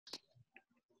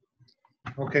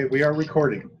Okay, we are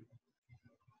recording.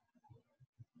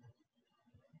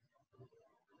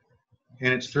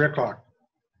 And it's 3 o'clock.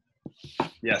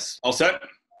 Yes. All set?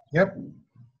 Yep.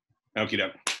 Okie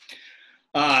doke.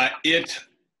 It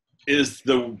is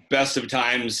the best of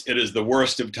times. It is the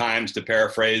worst of times, to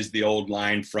paraphrase the old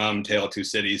line from Tale of Two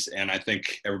Cities. And I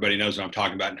think everybody knows what I'm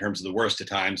talking about in terms of the worst of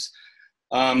times.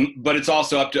 But it's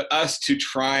also up to us to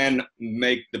try and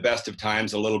make the best of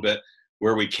times a little bit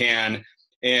where we can.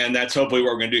 And that's hopefully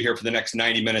what we're going to do here for the next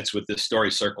 90 minutes with this Story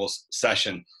Circles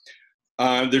session.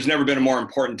 There's never been a more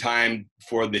important time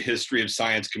for the history of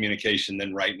science communication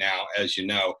than right now. As you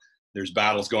know, there's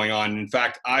battles going on. In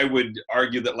fact, I would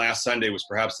argue that last Sunday was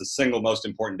perhaps the single most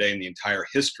important day in the entire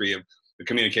history of the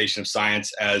communication of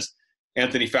science, as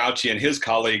Anthony Fauci and his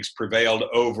colleagues prevailed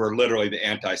over literally the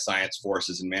anti-science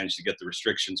forces and managed to get the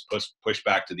restrictions pushed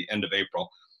back to the end of April.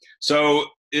 So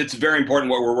it's very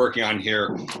important what we're working on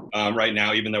here right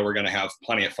now, even though we're going to have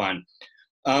plenty of fun.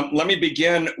 Let me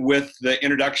begin with the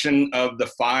introduction of the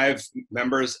 5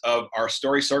 members of our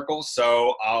story circles.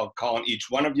 So I'll call on each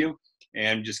one of you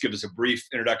and just give us a brief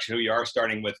introduction of who you are,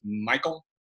 starting with Michael.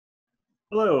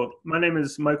 Hello, my name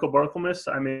is Michael Barkelmus.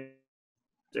 I'm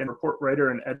a report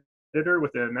writer and editor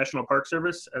with the National Park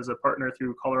Service as a partner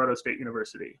through Colorado State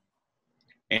University.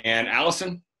 And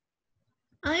Allison?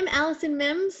 I'm Allison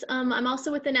Mims. I'm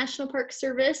also with the National Park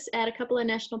Service at a couple of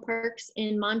national parks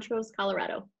in Montrose,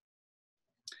 Colorado.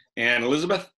 And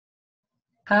Elizabeth?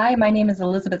 Hi, my name is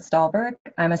Elizabeth Stahlberg.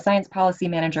 I'm a science policy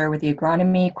manager with the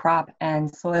Agronomy, Crop,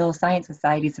 and Soil Science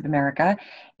Societies of America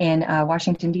in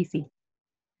Washington, D.C.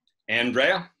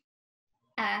 Andrea?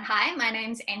 Hi, my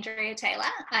name's Andrea Taylor.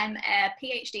 I'm a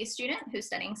PhD student who's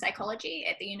studying psychology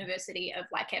at the University of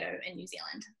Waikato in New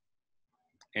Zealand.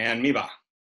 And Miba?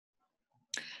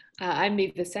 I'm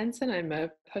Miba Sensen. I'm a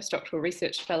postdoctoral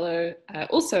research fellow,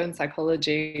 also in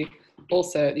psychology,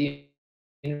 also at the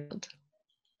University.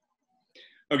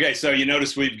 Okay, so you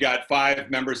notice we've got 5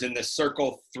 members in this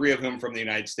circle, 3 of whom from the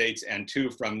United States and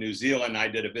 2 from New Zealand. I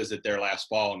did a visit there last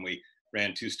fall and we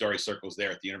ran 2 story circles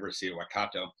there at the University of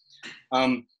Waikato.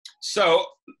 So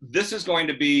this is going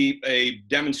to be a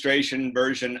demonstration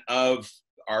version of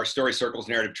our Story Circles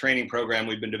narrative training program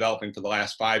we've been developing for the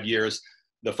last 5 years.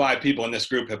 The 5 people in this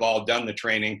group have all done the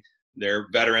training. They're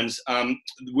veterans.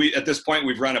 At this point,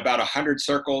 we've run about 100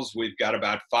 circles. We've got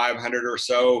about 500 or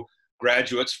so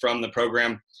graduates from the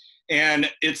program. And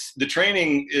the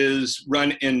training is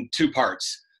run in 2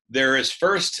 parts. There is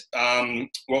first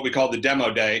what we call the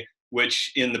demo day,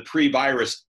 which in the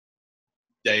pre-virus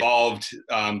day involved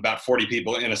about 40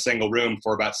 people in a single room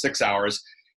for about 6 hours.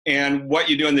 And what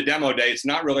you do in the demo day, it's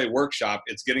not really a workshop.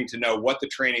 It's getting to know what the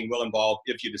training will involve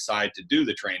if you decide to do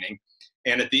the training.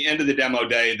 And at the end of the demo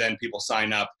day, then people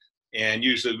sign up. And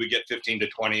usually we get 15 to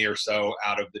 20 or so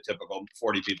out of the typical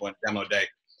 40 people in demo day.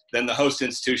 Then the host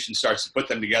institution starts to put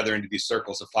them together into these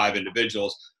circles of 5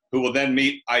 individuals who will then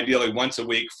meet ideally once a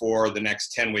week for the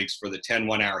next 10 weeks for the 10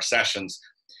 one-hour sessions.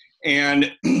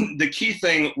 And the key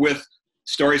thing with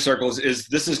story circles is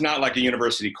this is not like a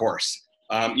university course.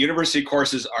 University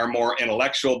courses are more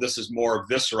intellectual. This is more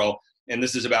visceral. And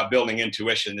this is about building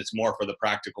intuition. It's more for the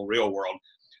practical real world.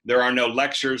 There are no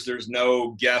lectures. There's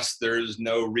no guests. There's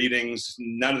no readings,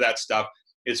 none of that stuff.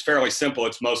 It's fairly simple.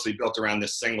 It's mostly built around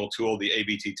this single tool, the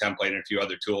ABT template, and a few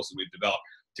other tools that we've developed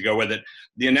to go with it.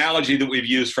 The analogy that we've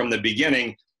used from the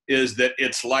beginning is that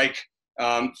it's like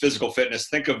physical fitness.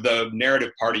 Think of the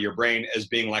narrative part of your brain as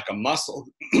being like a muscle,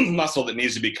 muscle that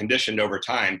needs to be conditioned over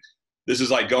time. This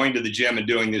is like going to the gym and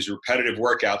doing these repetitive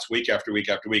workouts week after week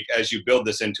after week as you build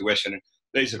this intuition and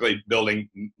basically building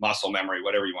muscle memory,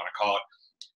 whatever you want to call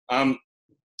it.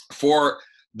 For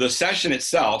the session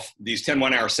itself, these 10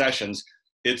 one-hour sessions,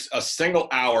 it's a single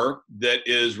hour that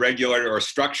is regular or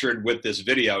structured with this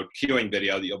video, cueing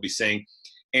video that you'll be seeing.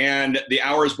 And the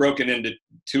hour is broken into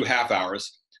 2 half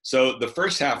hours. So the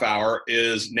first half hour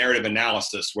is narrative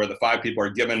analysis, where the 5 people are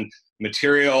given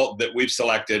material that we've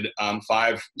selected,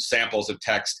 5 samples of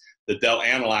text that they'll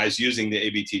analyze using the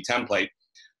ABT template.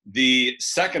 The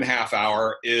second half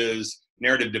hour is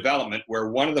narrative development, where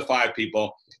one of the 5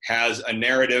 people has a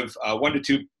narrative, 1 to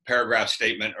 2 paragraph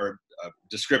statement or a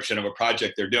description of a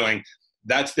project they're doing.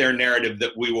 That's their narrative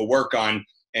that we will work on,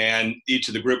 and each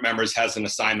of the group members has an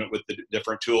assignment with the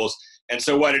different tools. And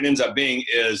so what it ends up being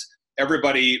is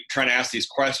everybody trying to ask these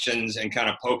questions and kind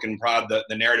of poke and prod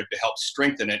the narrative to help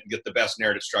strengthen it and get the best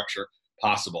narrative structure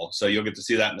possible. So you'll get to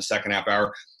see that in the second half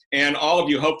hour. And all of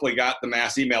you hopefully got the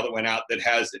mass email that went out that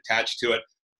has attached to it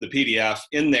the PDF.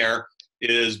 In there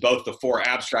is both the 4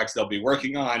 abstracts they'll be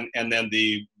working on and then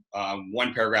the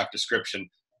 1 paragraph description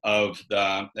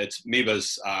it's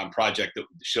Miva's project that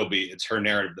it's her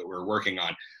narrative that we're working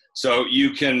on. So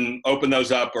you can open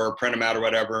those up or print them out or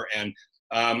whatever, and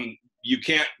you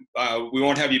can't, we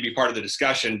won't have you be part of the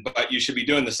discussion, but you should be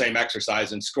doing the same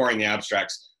exercise and scoring the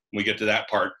abstracts when we get to that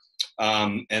part.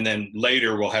 And then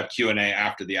later we'll have Q&A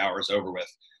after the hour is over with.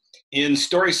 In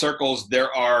story circles,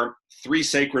 there are 3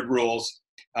 sacred rules.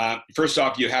 First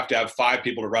off, you have to have 5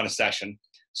 people to run a session.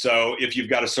 So if you've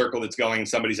got a circle that's going and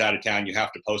somebody's out of town, you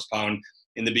have to postpone.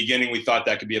 In the beginning, we thought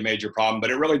that could be a major problem, but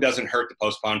it really doesn't hurt to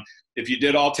postpone. If you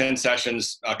did all 10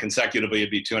 sessions consecutively,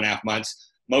 it'd be 2.5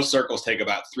 months. Most circles take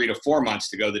about 3 to 4 months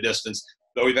to go the distance,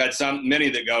 but we've had many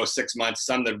that go 6 months,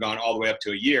 some that have gone all the way up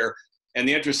to a year. And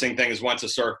the interesting thing is once a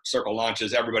circle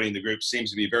launches, everybody in the group seems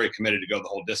to be very committed to go the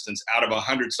whole distance. Out of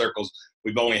 100 circles,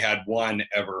 we've only had 1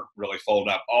 ever really fold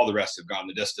up. All the rest have gone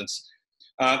the distance.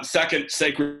 Second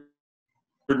sacred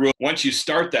rule, once you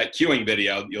start that queuing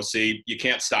video, you'll see you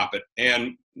can't stop it.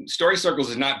 And story circles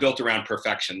is not built around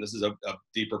perfection. This is a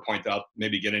deeper point that I'll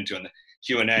maybe get into in the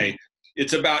Q&A.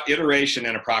 It's about iteration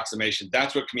and approximation.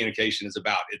 That's what communication is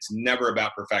about. It's never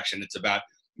about perfection. It's about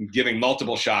giving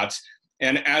multiple shots.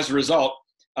 And as a result,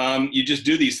 you just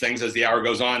do these things as the hour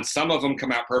goes on. Some of them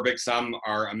come out perfect, some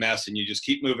are a mess, and you just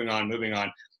keep moving on.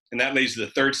 And that leads to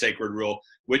the third sacred rule,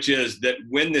 which is that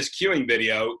when this queuing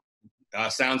video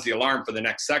sounds the alarm for the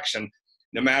next section,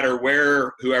 no matter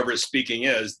where whoever is speaking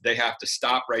is, they have to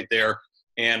stop right there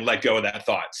and let go of that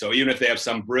thought. So even if they have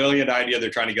some brilliant idea they're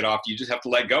trying to get off, you just have to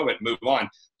let go of it and move on.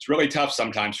 It's really tough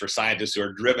sometimes for scientists who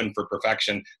are driven for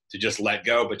perfection to just let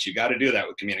go, but you got to do that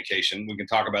with communication. We can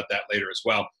talk about that later as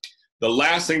well. The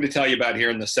last thing to tell you about here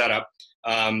in the setup,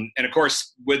 and of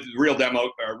course with real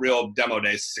demo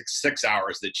days, 6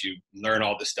 hours that you learn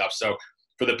all this stuff. So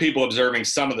for the people observing,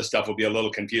 some of the stuff will be a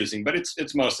little confusing, but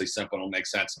it's mostly simple and it'll make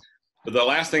sense. But the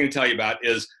last thing to tell you about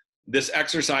is this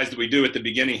exercise that we do at the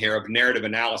beginning here of narrative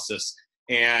analysis.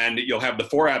 And you'll have the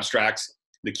 4 abstracts.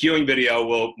 The queuing video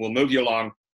will move you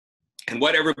along. And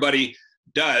what everybody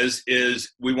does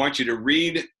is we want you to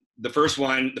read the first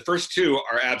one. The first 2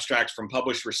 are abstracts from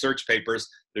published research papers.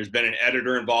 There's been an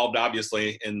editor involved,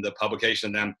 obviously, in the publication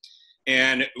of them.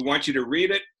 And we want you to read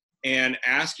it and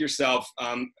ask yourself,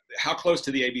 how close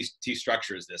to the ABT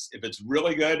structure is this? If it's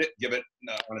really good, give it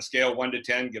on a scale of 1 to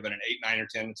 10, give it an 8, 9, or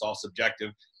 10. It's all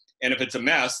subjective. And if it's a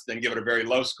mess, then give it a very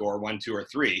low score, 1, 2, or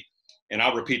 3. And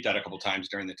I'll repeat that a couple times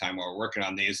during the time while we're working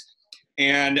on these.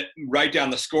 And write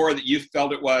down the score that you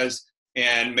felt it was,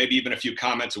 and maybe even a few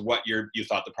comments of what you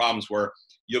thought the problems were.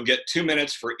 You'll get 2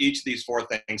 minutes for each of these 4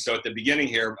 things. So at the beginning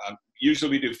here, usually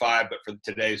we do 5, but for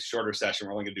today's shorter session,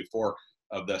 we're only gonna do 4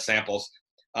 of the samples.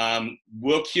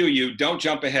 We'll cue you, don't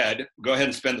jump ahead. Go ahead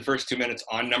and spend the first 2 minutes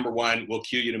on number 1. We'll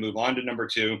cue you to move on to number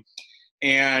 2.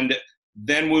 And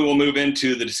then we will move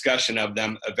into the discussion of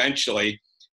them eventually.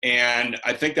 And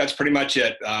I think that's pretty much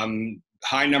it.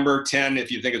 High number 10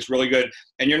 if you think it's really good.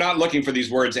 And you're not looking for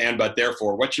these words and, but,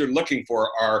 therefore. What you're looking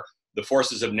for are the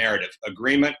forces of narrative: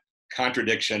 agreement,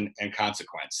 contradiction, and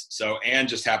consequence. So and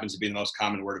just happens to be the most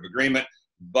common word of agreement.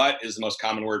 But is the most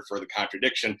common word for the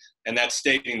contradiction. And that's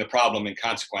stating the problem, and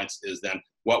consequence is then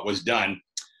what was done.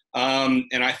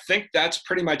 And I think that's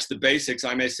pretty much the basics.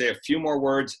 I may say a few more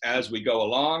words as we go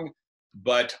along.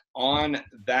 But on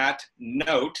that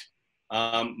note,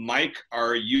 Mike,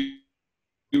 are you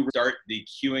start the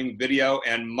queuing video?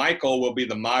 And Michael will be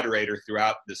the moderator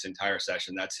throughout this entire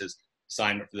session. That's his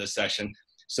assignment for this session.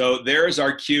 So there's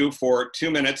our cue for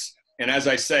 2 minutes. And as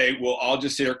I say, we'll all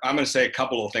just hear, I'm going to say a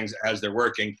couple of things as they're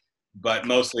working, but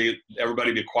mostly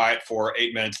everybody be quiet for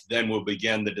 8 minutes. Then we'll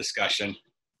begin the discussion.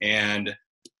 And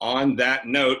on that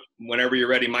note, whenever you're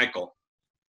ready, Michael.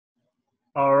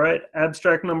 All right,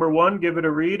 abstract number 1, give it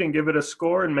a read and give it a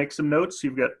score and make some notes.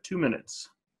 You've got 2 minutes.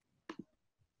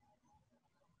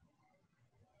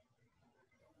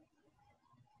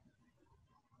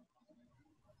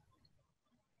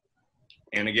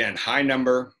 And again, high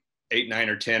number, 8, 9,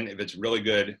 or 10 if it's really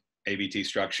good ABT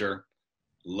structure.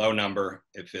 Low number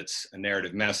if it's a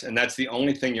narrative mess. And that's the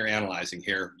only thing you're analyzing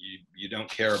here. You don't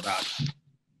care about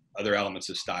other elements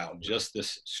of style, just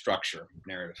this structure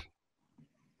narrative.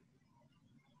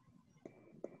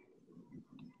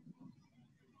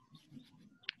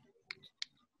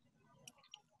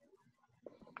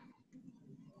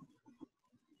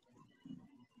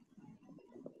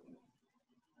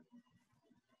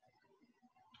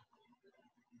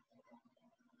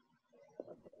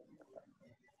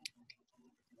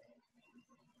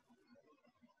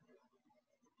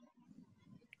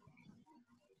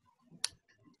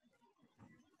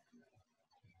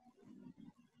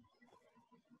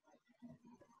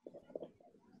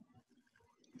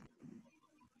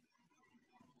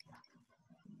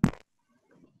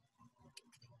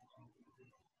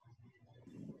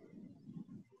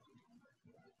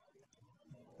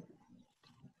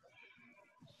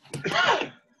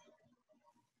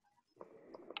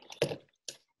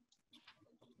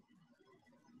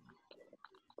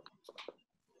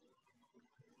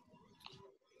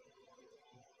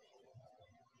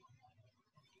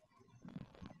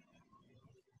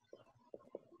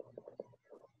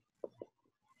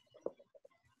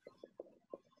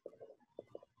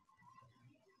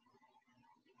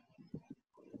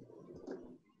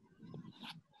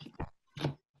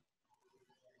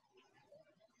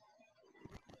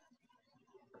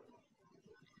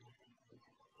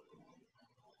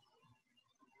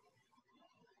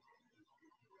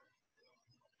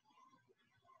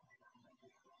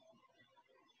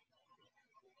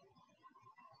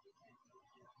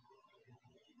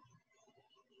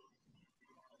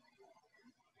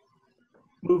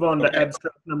 Move on to Okay.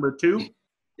 abstract number 2.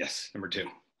 Yes, number 2.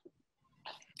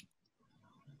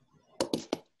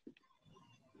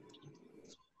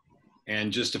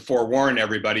 And just to forewarn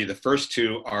everybody, the first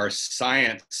 2 are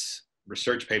science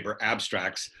research paper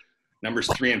abstracts. Numbers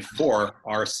 3 and 4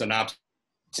 are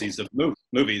synopses of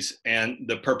movies. And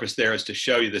the purpose there is to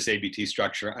show you this ABT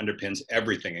structure underpins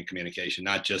everything in communication,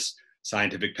 not just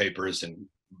scientific papers and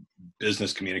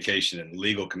business communication and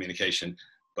legal communication,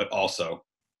 but also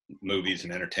movies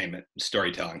and entertainment,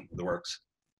 storytelling, the works.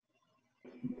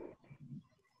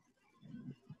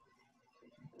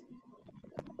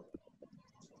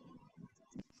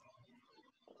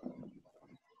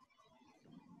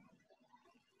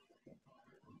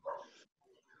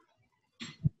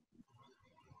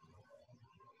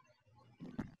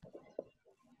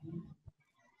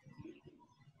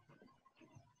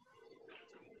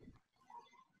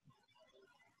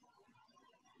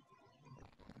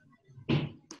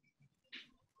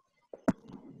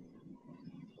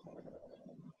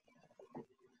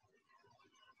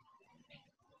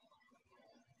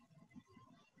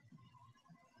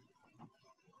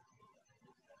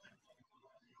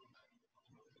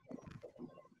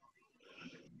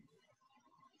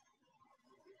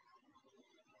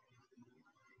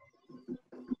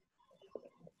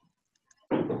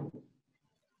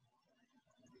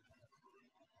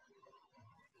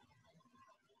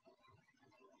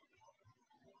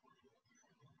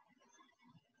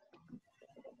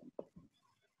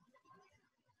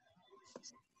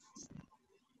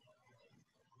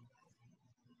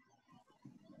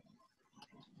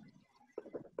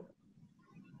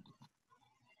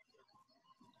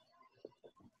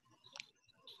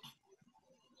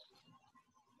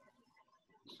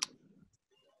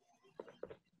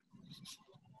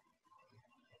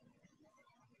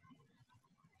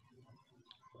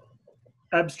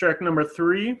 Abstract number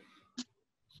 3.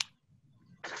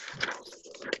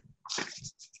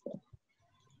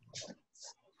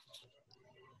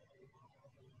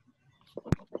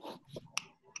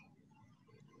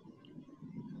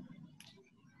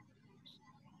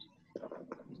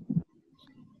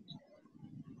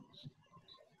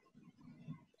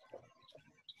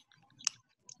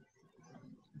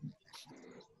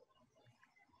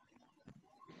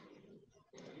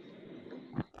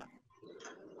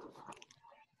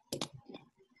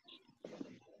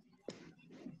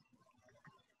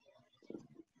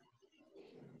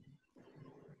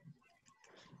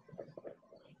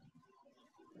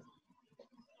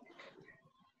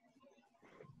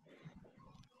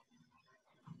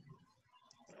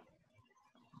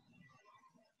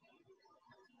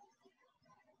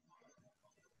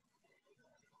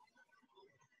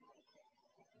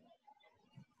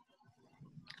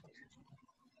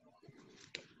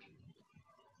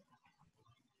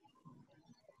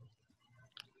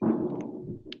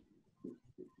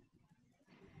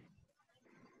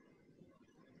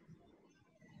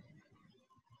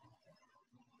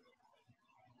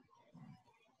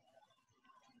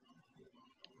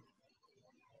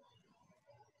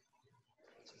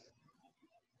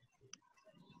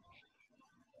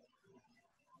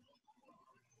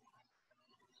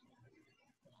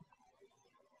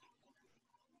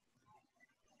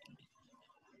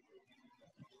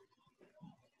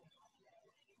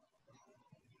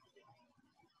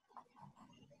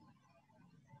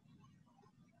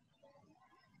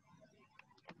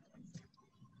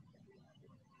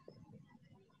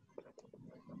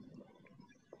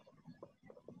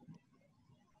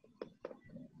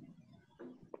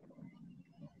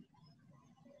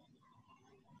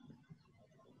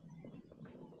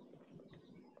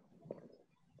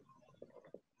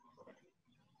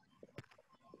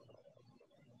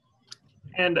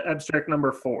 And abstract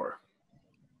number 4.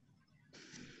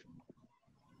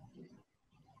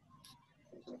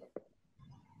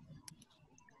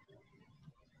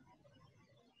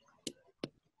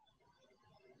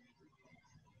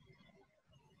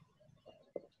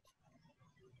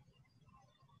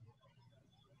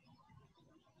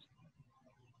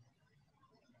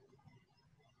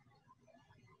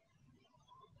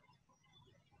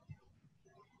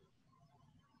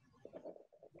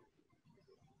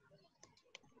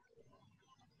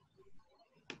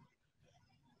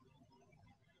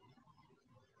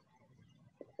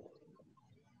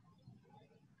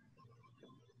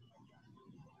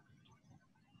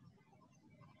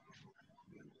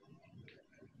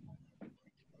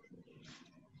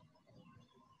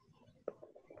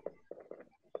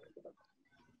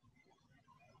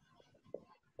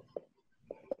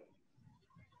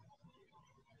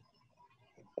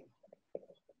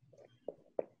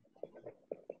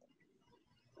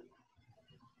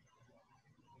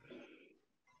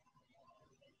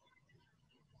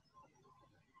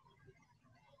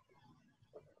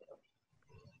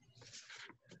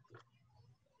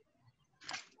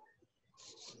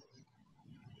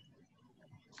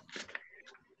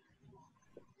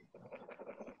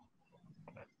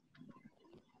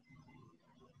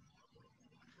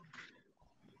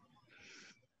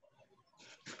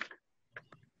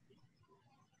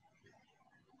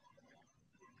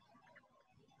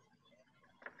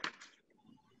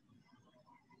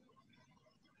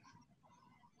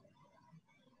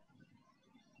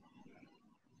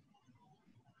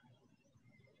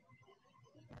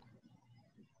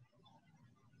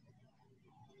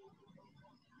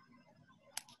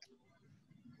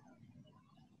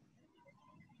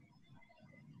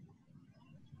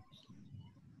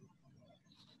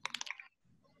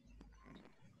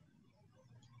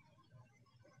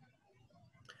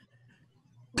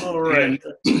 All right.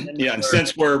 Yeah, and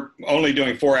since we're only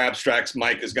doing 4 abstracts,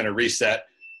 Mike is going to reset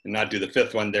and not do the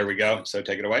 5th one. There we go. So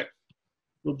take it away.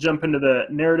 We'll jump into the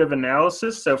narrative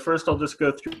analysis. So first I'll just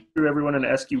go through everyone and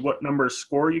ask you what number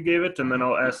score you gave it, and then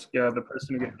I'll ask the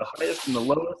person who gave the highest and the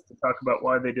lowest to talk about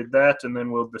why they did that, and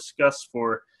then we'll discuss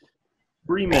for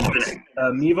 3 minutes.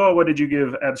 Miva, what did you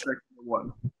give abstract number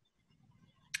 1?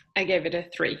 I gave it a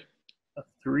 3. A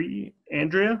 3.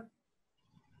 Andrea?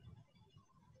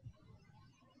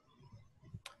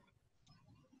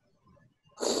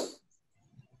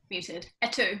 Muted. A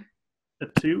 2. A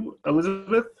 2.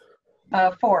 Elizabeth?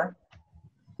 4.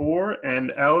 4.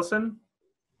 And Allison?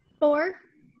 4.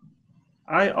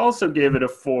 I also gave it a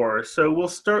 4. So we'll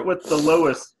start with the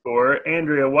lowest score.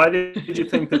 Andrea, why did you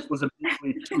think this was a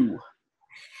measly 2?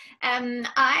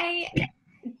 I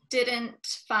didn't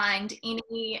find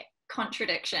any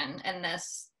contradiction in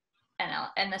this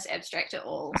abstract at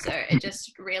all. So it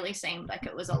just really seemed like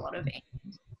it was a lot of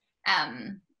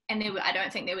and I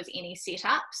don't think there was any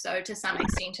setup. So to some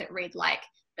extent, it read like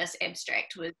this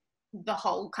abstract was the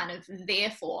whole kind of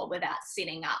therefore without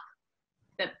setting up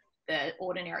the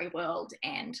ordinary world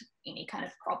and any kind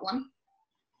of problem.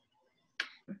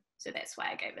 So that's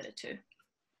why I gave it a 2.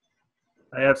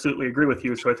 I absolutely agree with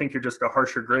you. So I think you're just a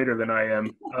harsher grader than I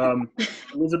am.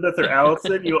 Elizabeth or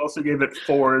Allison, you also gave it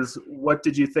 4s. What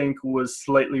did you think was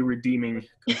slightly redeeming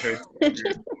compared to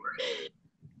Andrea's score?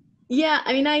 Yeah,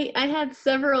 I mean, I had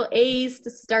several A's to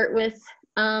start with.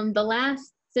 The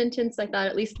last sentence I thought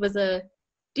at least was a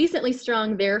decently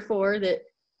strong therefore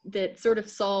that sort of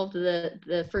solved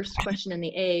the first question in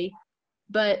the A.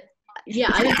 But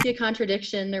yeah, I didn't see a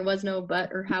contradiction. There was no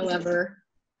but or however.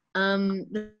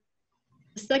 The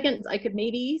second, I could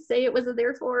maybe say it was a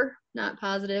therefore, not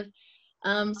positive.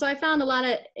 So I found a lot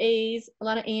of A's, a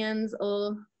lot of ands,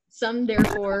 some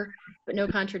therefore, but no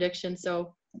contradiction.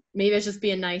 So maybe I was just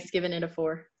being nice, giving it a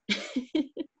 4.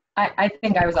 I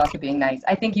think I was also being nice.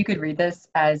 I think you could read this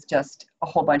as just a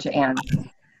whole bunch of ands.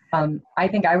 I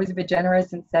think I was a bit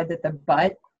generous and said that the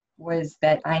but was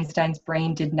that Einstein's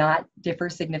brain did not differ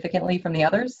significantly from the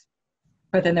others,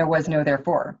 but then there was no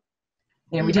therefore.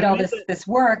 You know, we did all this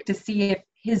work to see if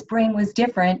his brain was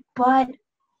different, but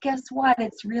guess what?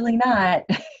 It's really not.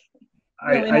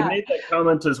 I made that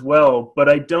comment as well, but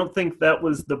I don't think that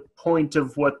was the point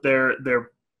of what their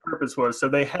purpose was. So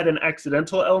they had an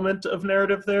accidental element of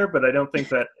narrative there, but I don't think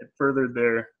that it furthered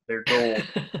their goal.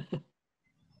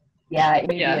 Yeah,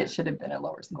 maybe it should have been a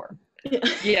lower score.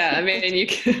 Yeah, I mean,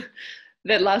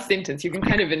 that last sentence, you can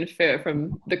kind of infer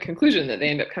from the conclusion that they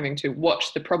end up coming to what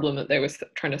the problem that they were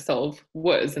trying to solve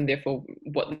was, and therefore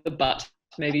what the but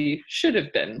maybe should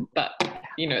have been. But,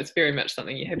 you know, it's very much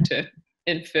something you have to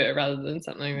infer rather than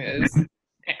something that is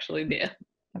actually there.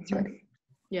 That's right.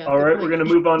 Yeah. All right, we're going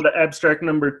to move on to abstract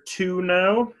number 2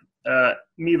 now.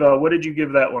 Miva, what did you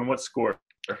give that one? What score?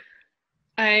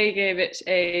 I gave it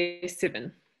a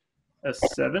 7. A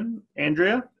 7.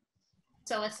 Andrea?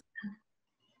 So a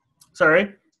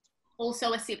Sorry?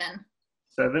 also a 7.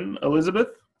 7. Elizabeth?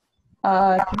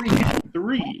 3.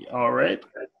 3. All right.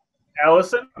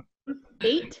 Allison?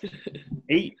 8.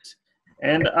 8.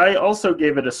 And I also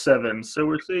gave it a 7. So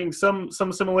we're seeing some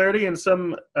similarity and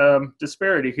some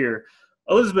disparity here.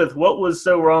 Elizabeth, what was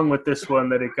so wrong with this one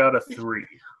that it got a 3?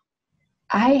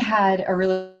 I had a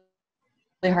really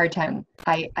hard time.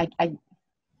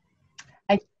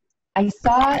 I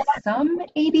saw some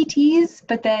ABTs,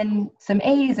 but then some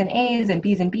A's and A's and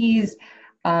B's and B's.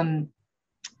 And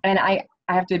I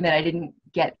have to admit, I didn't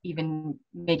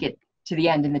make it to the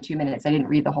end in the 2 minutes. I didn't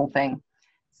read the whole thing.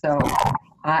 So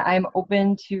I'm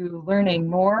open to learning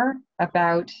more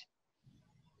about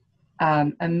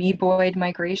amoeboid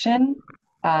migration.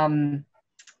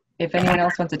 If anyone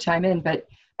else wants to chime in, but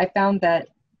I found that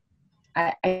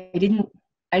I didn't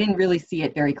really see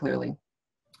it very clearly.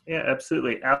 Yeah,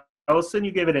 absolutely. Allison,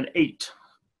 you gave it an 8.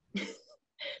 I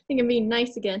think I'm being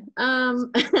nice again.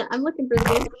 I'm looking for the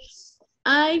game.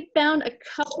 I found a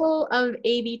couple of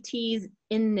ABTs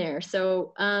in there.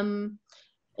 So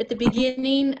at the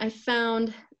beginning, I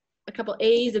found a couple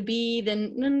A's, a B,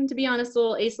 then to be honest, a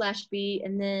little A/B,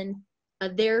 and then a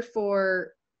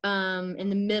therefore in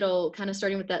the middle, kind of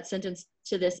starting with that sentence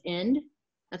to this end.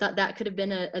 I thought that could have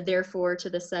been a therefore to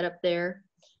the setup there.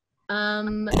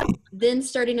 Then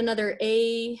starting another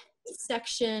A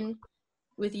section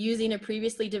with using a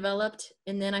previously developed,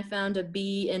 and then I found a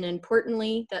B, and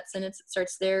importantly, that sentence that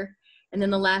starts there, and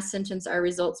then the last sentence, our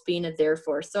results being a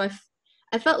therefore. So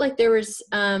I felt like there was,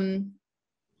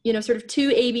 sort of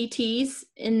 2 ABTs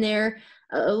in there,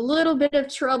 a little bit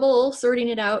of trouble sorting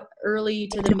it out early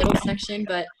to the middle section,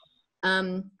 but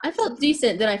I felt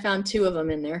decent that I found 2 of them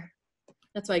in there.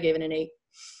 That's why I gave it an 8.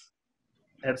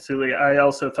 Absolutely. I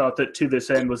also thought that to this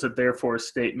end was a therefore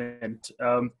statement.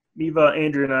 Eva,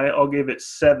 Andrew, and I all gave it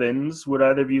 7s. Would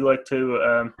either of you like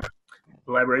to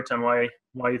elaborate on why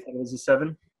you thought it was a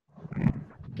 7?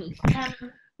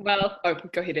 Well,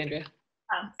 go ahead, Andrea.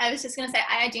 I was just going to say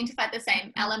I identified the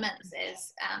same elements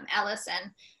as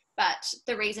Alison, but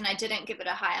the reason I didn't give it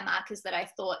a higher mark is that I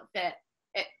thought that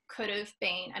it could have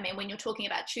been, I mean, when you're talking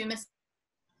about tumor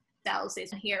cells,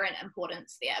 there's inherent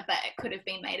importance there, but it could have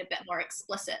been made a bit more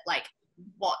explicit, like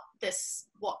what the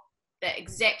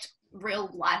exact real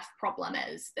life problem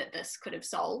is that this could have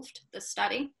solved, this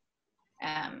study.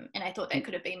 And I thought that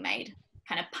could have been made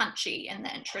kind of punchy in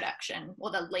the introduction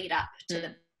or the lead up to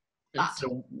the but.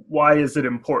 So why is it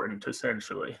important,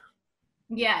 essentially?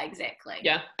 Yeah, exactly.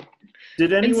 Yeah.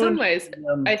 Did anyone? In some ways,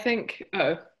 I think.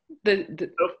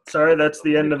 Sorry, that's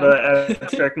the end of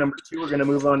abstract number 2. We're going to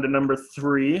move on to number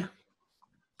 3.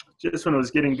 This one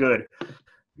was getting good.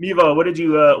 Miva,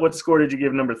 what score did you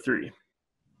give number 3?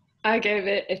 I gave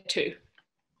it a 2.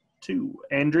 2.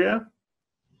 Andrea?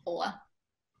 4.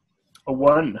 A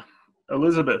 1.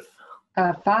 Elizabeth?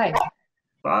 5.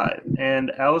 5.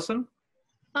 And Allison?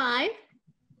 5.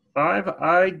 5.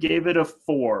 I gave it a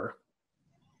 4.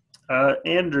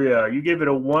 Andrea, you gave it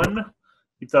a 1.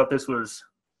 You thought this was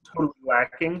totally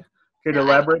lacking. Could you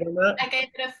elaborate on that? I gave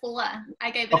it a 4. I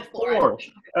gave it a 4. 4.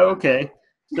 Okay.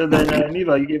 So then,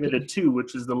 Niva, you gave it a 2,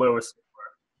 which is the lowest.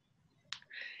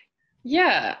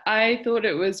 Yeah, I thought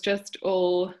it was just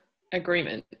all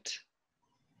agreement.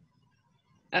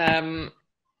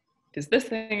 There's this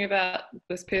thing about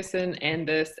this person and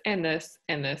this and this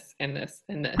and this and this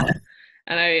and this.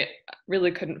 And I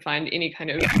really couldn't find any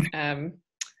kind of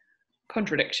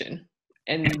contradiction.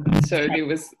 And so there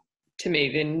was, to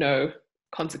me, then no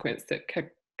consequence that could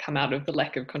come out of the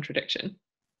lack of contradiction.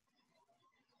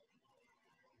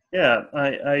 Yeah,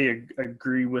 I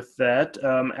agree with that.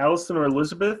 Allison or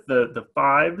Elizabeth, the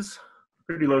 5s,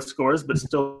 pretty low scores, but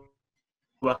still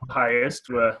the highest.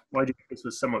 Why do you think this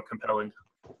was somewhat compelling?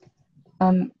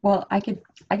 Well, I could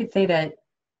say that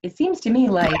it seems to me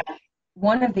like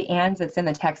one of the ands that's in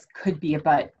the text could be a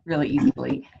but really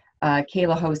easily.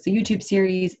 Kayla hosts a YouTube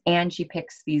series and she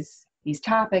picks these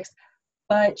topics,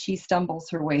 but she stumbles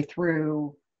her way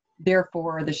through.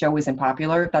 Therefore, the show isn't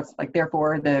popular. That's like,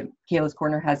 therefore, the Kayla's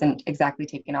Corner hasn't exactly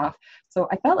taken off. So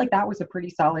I felt like that was a pretty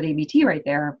solid ABT right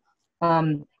there.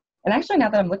 And actually, now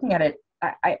that I'm looking at it,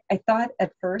 I thought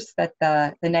at first that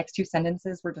the next 2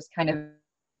 sentences were just kind of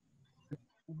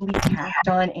tacked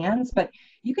on ands, but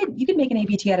you could make an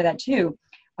ABT out of that too.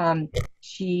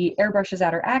 She airbrushes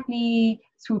out her acne,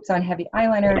 swoops on heavy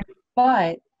eyeliner,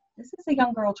 but this is a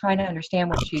young girl trying to understand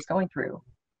what she's going through.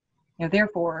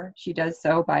 Therefore, she does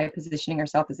so by positioning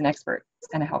herself as an expert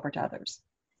and a helper to others.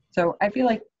 So I feel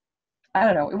like, I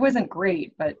don't know, it wasn't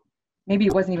great, but maybe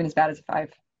it wasn't even as bad as a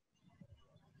 5.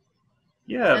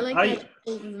 Yeah, I like that,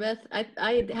 Elizabeth.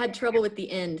 I had trouble with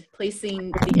the end,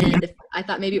 placing the end. I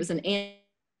thought maybe it was an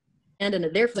and a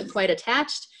therefore quite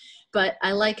attached, but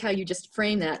I like how you just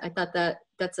frame that. I thought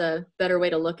that's a better way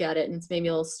to look at it, and it's maybe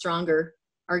a little stronger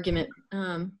argument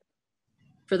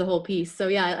for the whole piece. So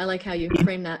yeah, I like how you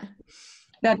frame that.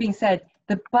 That being said,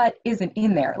 the but isn't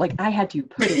in there. Like, I had to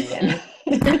put it in.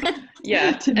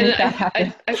 Yeah, to make that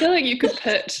happen. I feel like you could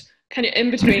put kind of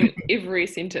in between every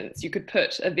sentence, you could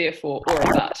put a therefore or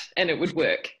a but, and it would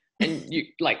work. And you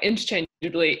like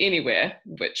interchangeably anywhere,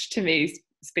 which to me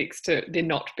speaks to there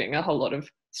not being a whole lot of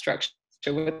structure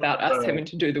without us having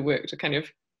to do the work to kind of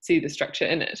see the structure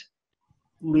in it.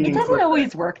 It doesn't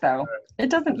always work though. It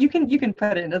doesn't. You can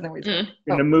put it. It doesn't always work.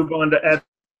 Going to move on to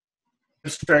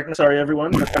abstract. Sorry,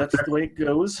 everyone, but that's the way it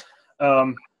goes.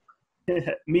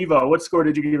 Miva, what score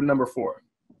did you give number 4?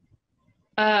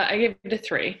 I gave it a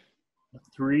 3.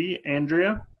 3.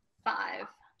 Andrea? 5.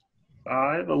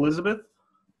 5. Elizabeth?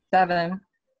 7.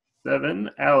 7.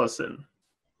 Allison?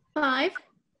 5.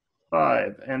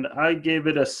 5. And I gave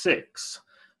it a 6.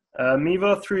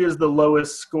 Miva, 3 is the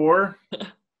lowest score.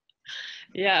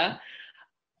 Yeah.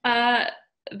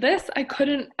 This I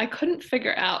couldn't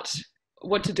figure out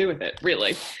what to do with it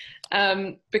really,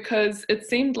 because it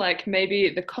seemed like maybe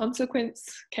the consequence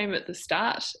came at the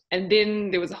start, and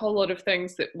then there was a whole lot of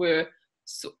things that were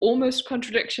almost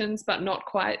contradictions but not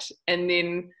quite, and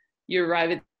then you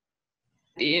arrive at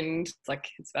the end. It's like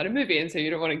it's about a movie, and so you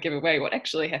don't want to give away what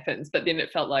actually happens, but then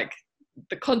it felt like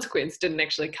the consequence didn't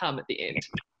actually come at the end.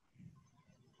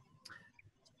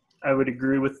 I would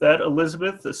agree with that.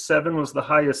 Elizabeth, the 7 was the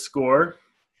highest score.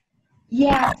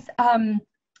 Yes.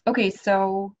 Okay,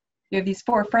 so you have these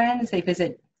 4 friends. They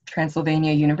visit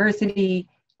Transylvania University,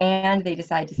 and they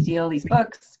decide to steal these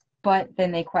books but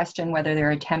then they question whether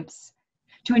their attempts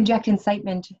to inject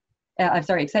excitement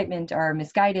are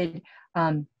misguided.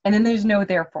 And then there's no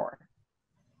therefore.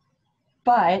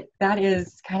 But that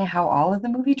is kind of how all of the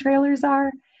movie trailers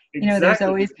are. You know, there's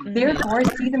always, therefore,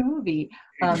 see the movie.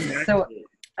 So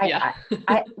Yeah.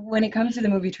 I when it comes to the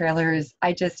movie trailers,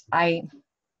 I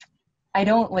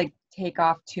don't like take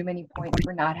off too many points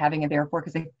for not having a therefore,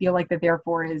 because I feel like the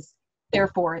therefore is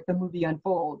therefore the movie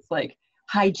unfolds, like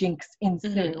hijinks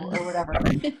ensue or whatever,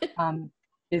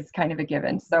 is kind of a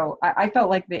given. So I felt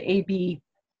like the AB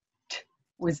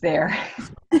was there.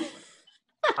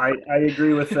 I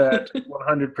agree with that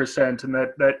 100%, and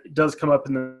that does come up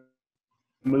in the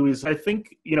movies. I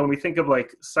think, you know, when we think of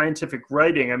like scientific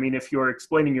writing, I mean, if you're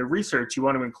explaining your research, you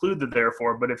want to include the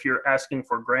therefore, but if you're asking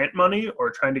for grant money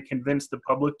or trying to convince the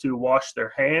public to wash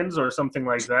their hands or something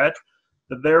like that,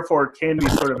 the therefore can be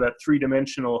sort of that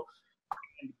three-dimensional,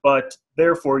 but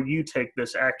therefore you take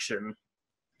this action, which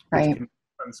Right. can be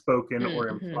unspoken or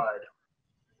implied.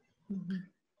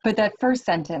 But that first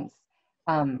sentence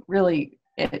really,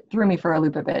 it threw me for a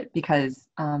loop a bit, because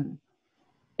who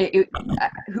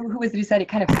was it who said it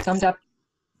kind of summed up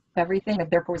everything, that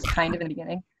therefore was kind of in the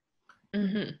beginning?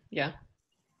 Yeah.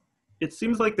 It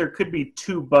seems like there could be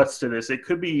two buts to this. It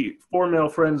could be 4 male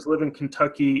friends live in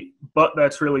Kentucky, but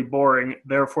that's really boring,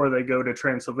 therefore they go to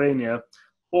Transylvania.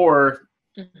 Or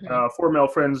 4 male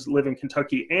friends live in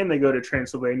Kentucky and they go to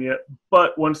Transylvania,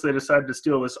 but once they decide to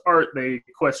steal this art, they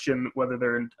question whether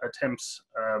their attempts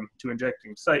to inject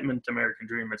excitement, American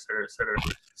dream, et cetera, et cetera.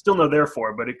 Still no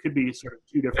therefore, but it could be sort of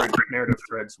two different narrative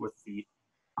threads with the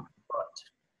but.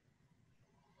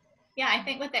 Yeah, I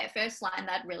think with that first line,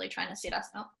 that really trying to set us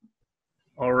up.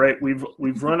 All right, we've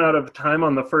run out of time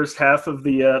on the first half of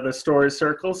the story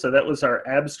circle, so that was our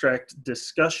abstract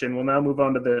discussion. We'll now move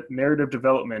on to the narrative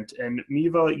development. And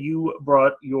Miva, you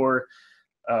brought your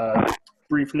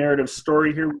brief narrative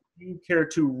story here. Would you care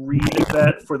to read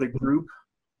that for the group?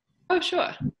 Oh,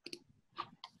 sure.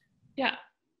 Yeah.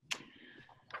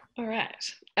 All right.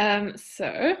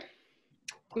 So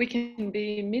we can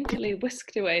be mentally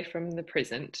whisked away from the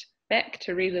present, back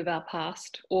to relive our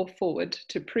past, or forward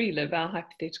to pre-live our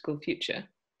hypothetical future.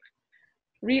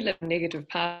 Relive a negative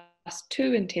past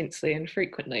too intensely and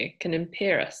frequently can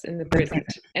impair us in the present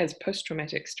as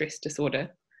post-traumatic stress disorder.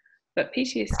 But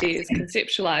PTSD is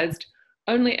conceptualized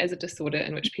only as a disorder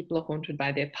in which people are haunted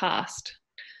by their past.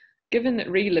 Given that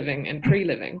reliving and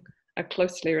pre-living are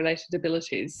closely related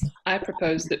abilities, I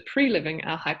propose that pre-living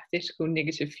our hypothetical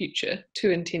negative future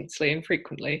too intensely and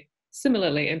frequently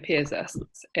similarly impairs us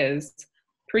as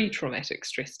pre-traumatic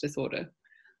stress disorder.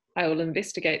 I will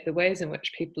investigate the ways in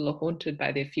which people are haunted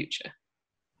by their future.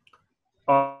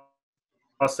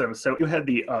 Awesome. So you had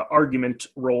the argument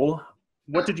role.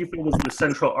 What did you feel was the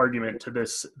central argument to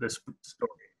this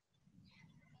story?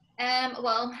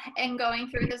 Well, in going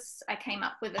through this, I came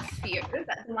up with a few, but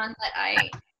the one that I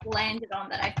landed on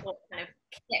that I thought kind of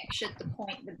captured the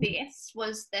point the best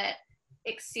was that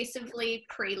excessively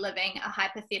pre-living a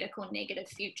hypothetical negative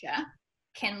future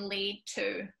can lead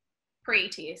to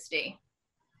pre-TSD.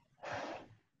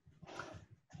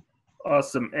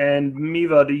 Awesome. And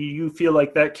Miva, do you feel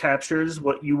like that captures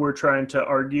what you were trying to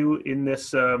argue in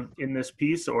this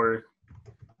piece, or?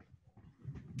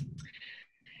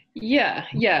 Yeah.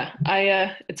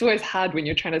 It's always hard when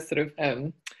you're trying to sort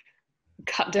of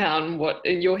cut down what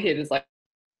in your head is like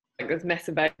this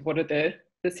massive bag. What are the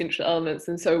central elements?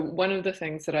 And so one of the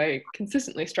things that I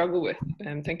consistently struggle with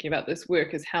thinking about this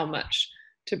work is how much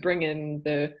to bring in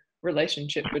the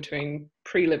relationship between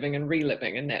pre-living and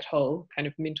reliving and that whole kind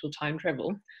of mental time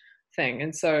travel thing.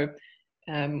 And so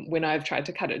when I've tried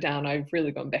to cut it down, I've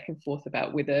really gone back and forth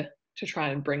about whether to try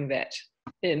and bring that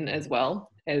in as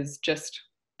well as just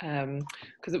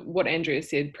because what Andrea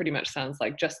said pretty much sounds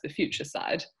like just the future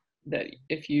side, that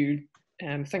if you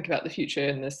think about the future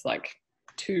in this like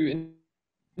too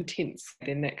intense,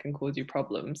 then that can cause you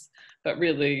problems. But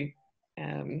really,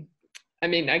 I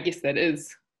mean, I guess that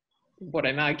is what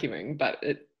I'm arguing, but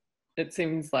it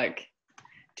seems like,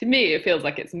 to me, it feels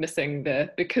like it's missing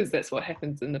because that's what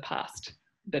happens in the past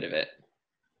bit of it.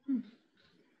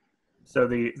 So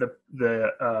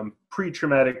the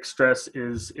pre-traumatic stress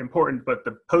is important, but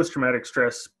the post-traumatic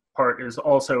stress part is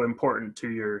also important to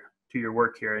your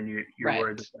work here, and you're Right.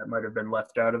 worried that might have been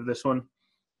left out of this one.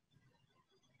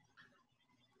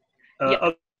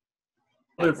 Yeah.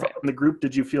 Other from the group,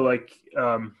 did you feel like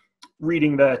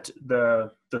reading that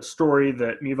the story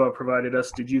that Miva provided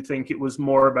us, did you think it was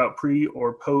more about pre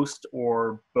or post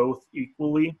or both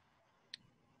equally?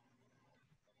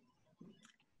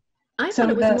 I So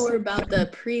thought it was the- more about the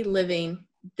pre-living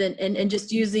than and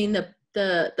just using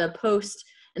the post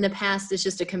and the past is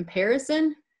just a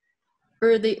comparison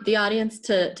for the audience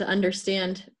to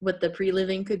understand what the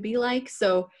pre-living could be like.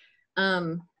 So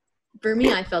for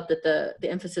me, I felt that the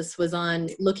emphasis was on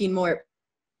looking more at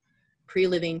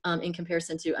pre-living in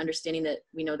comparison to understanding that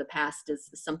we know the past is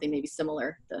something maybe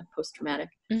similar, the post-traumatic.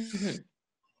 Mm-hmm.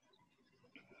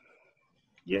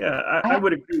 Yeah, I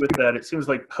would agree with that. It seems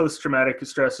like post-traumatic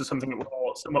stress is something that we're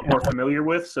all somewhat more familiar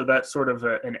with. So that's sort of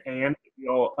an and. We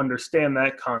all understand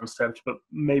that concept, but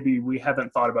maybe we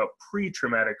haven't thought about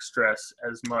pre-traumatic stress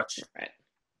as much. Right.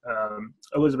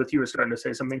 Elizabeth, you were starting to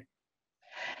say something?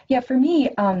 Yeah, for me,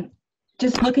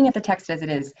 just looking at the text as it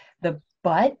is, the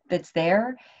but that's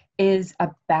there is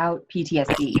about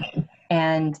PTSD.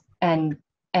 And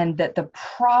that the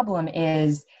problem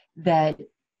is that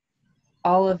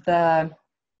all of the,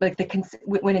 like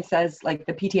when it says like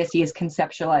the PTSD is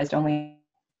conceptualized only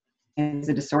as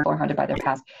a disorder or haunted by their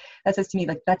past, that says to me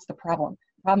like that's the problem.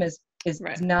 The problem is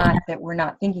Right. not that we're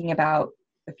not thinking about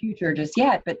the future just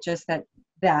yet, but just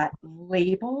that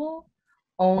label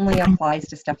only applies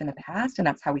to stuff in the past, and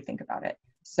that's how we think about it.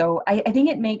 So I think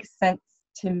it makes sense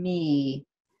to me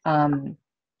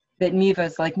that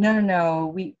Miva's like,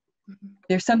 no,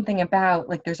 there's something about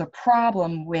like there's a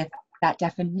problem with that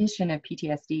definition of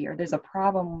PTSD, or there's a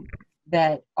problem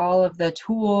that all of the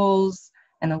tools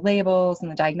and the labels and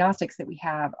the diagnostics that we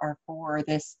have are for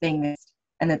this thing,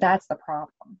 and that's the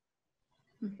problem.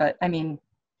 But I mean,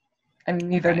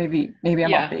 Miva, Right. maybe I'm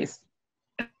Yeah. off base.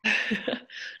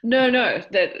 No,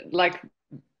 that like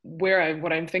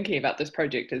what I'm thinking about this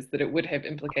project is that it would have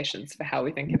implications for how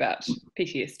we think about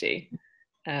PTSD,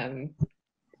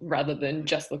 rather than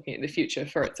just looking at the future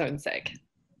for its own sake.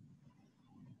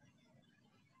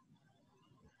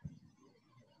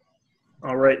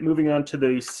 All right, moving on to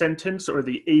the sentence or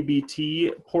the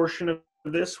ABT portion of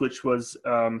this, which was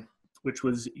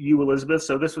you, Elizabeth.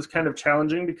 So this was kind of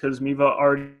challenging because Miva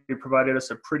already provided us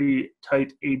a pretty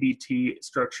tight ABT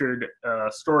structured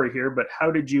story here, but how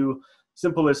did you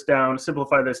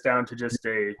simplify this down to just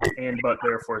a and, but,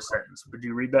 therefore sentence? Would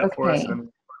you read that for us?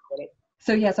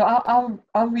 So yeah, so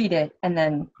I'll read it and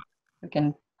then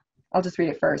I'll just read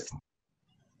it first.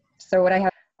 So what I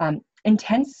have,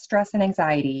 intense stress and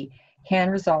anxiety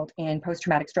can result in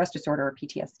post-traumatic stress disorder or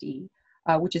PTSD,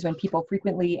 which is when people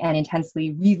frequently and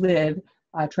intensely relive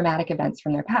traumatic events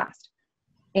from their past.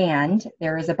 And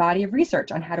there is a body of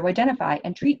research on how to identify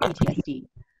and treat PTSD.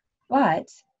 But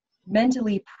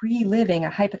mentally pre-living a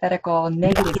hypothetical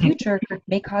negative future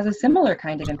may cause a similar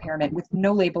kind of impairment with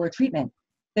no label or treatment.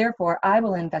 Therefore, I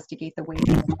will investigate the ways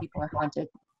in which people are haunted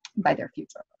by their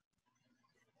future.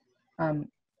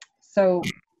 So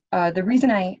the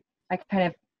reason I kind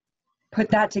of put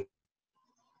that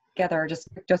together, just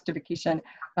justification,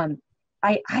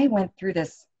 I went through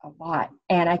this a lot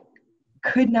and I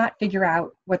could not figure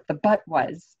out what the but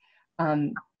was.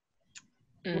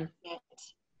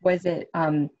 Was it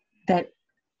that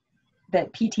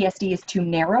PTSD is too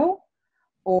narrow,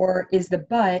 or is the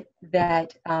but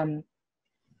that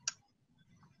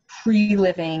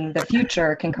pre-living the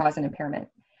future can cause an impairment?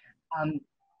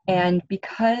 And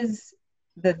because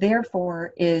the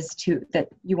therefore is that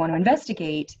you want to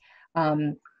investigate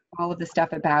all of the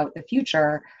stuff about the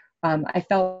future, I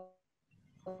felt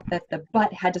that the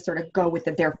but had to sort of go with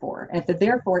the therefore. And if the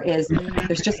therefore is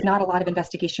there's just not a lot of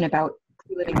investigation about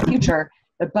pre-living the future,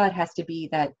 the but has to be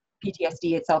that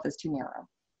PTSD itself is too narrow.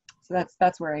 So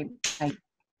that's where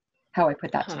how I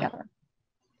put that together.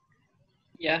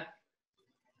 Yeah.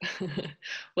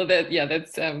 Well,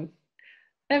 that's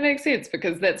that makes sense,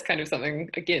 because that's kind of something,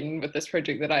 again, with this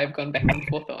project that I've gone back and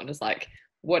forth on, is like,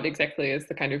 what exactly is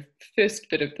the kind of first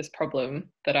bit of this problem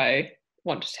that I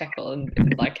want to tackle, and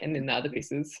then the other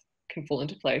pieces can fall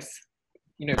into place,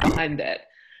 behind that.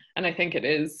 And I think it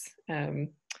is,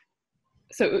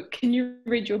 so can you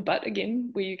read your but again,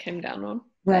 where you came down on?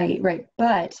 Right.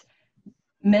 But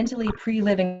mentally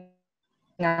pre-living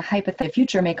a hypothetical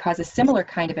future may cause a similar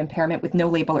kind of impairment with no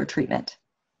label or treatment.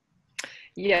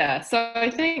 Yeah, so I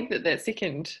think that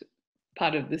second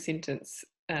part of the sentence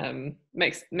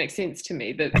makes sense to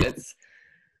me. That's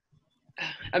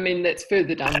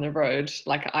further down the road.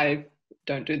 Like, I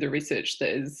don't do the research that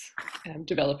is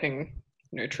developing,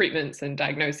 treatments and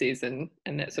diagnoses and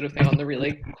that sort of thing on the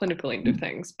really clinical end of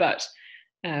things. But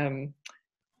I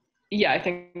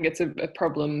think it's a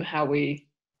problem how we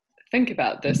think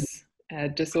about this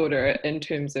disorder in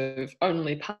terms of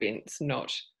only past events,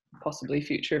 not possibly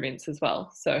future events as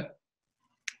well. So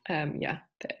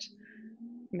that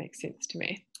makes sense to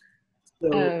me. So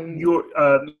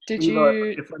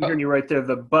if I'm hearing you right there,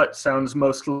 the but sounds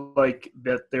most like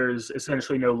that there's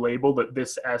essentially no label, but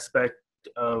this aspect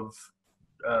of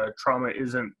trauma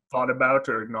isn't thought about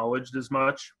or acknowledged as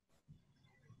much?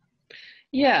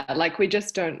 Yeah, like we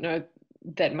just don't know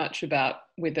that much about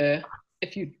whether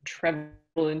if you travel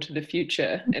into the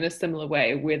future in a similar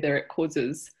way, whether it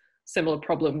causes similar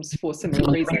problems for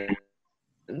similar reasons.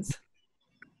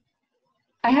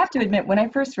 I have to admit, when I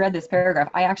first read this paragraph,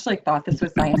 I actually thought this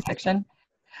was science fiction.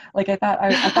 Like I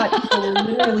thought people were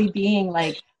literally being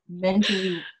like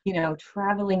mentally,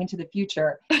 traveling into the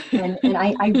future. And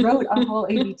I wrote a whole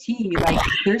ABT, like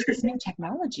there's this new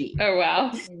technology. Oh,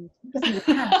 wow. And take us into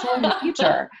the past or in the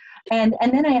future. And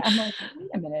then I'm like, wait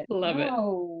a minute. Love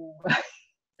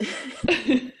This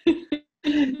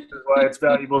is why it's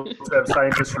valuable to have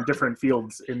scientists from different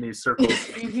fields in these circles.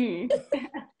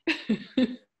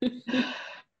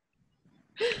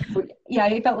 Yeah,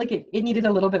 I felt like it needed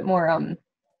a little bit more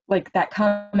like that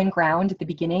common ground at the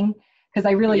beginning, because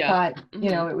I really thought,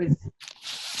 it was,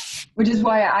 which is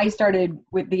why I started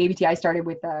with the ABT. I started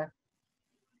with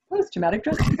post-traumatic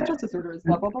stress disorders,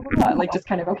 blah, blah, blah, blah, blah. Like just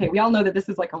kind of, okay, we all know that this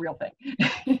is like a real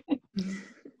thing.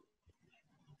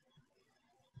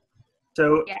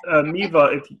 So,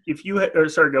 Miva, if you or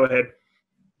sorry, go ahead.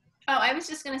 Oh, I was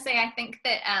just going to say, I think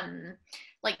that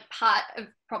like part of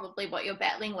probably what you're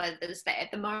battling with is that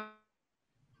at the moment,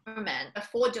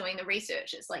 before doing the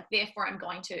research, it's like, therefore I'm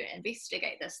going to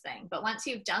investigate this thing. But once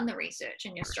you've done the research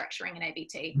and you're structuring an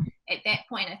ABT, at that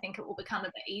point, I think it will become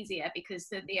a bit easier, because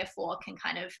the therefore can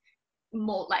kind of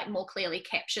more clearly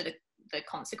capture the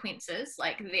consequences.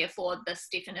 Like, therefore, this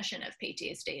definition of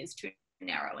PTSD is too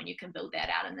narrow, and you can build that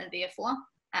out in the therefore.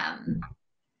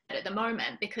 But at the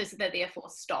moment, because the therefore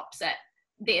stops at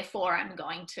therefore I'm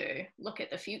going to look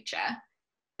at the future,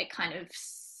 it kind of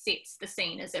sets the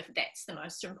scene as if that's the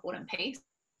most important piece.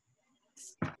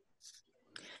 I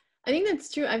think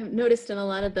that's true. I've noticed in a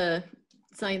lot of the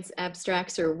science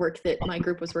abstracts or work that my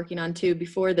group was working on too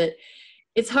before, that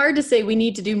it's hard to say we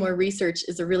need to do more research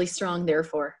is a really strong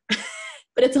therefore.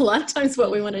 But it's a lot of times what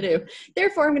we want to do.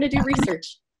 Therefore, I'm going to do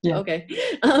research. Yeah. Okay.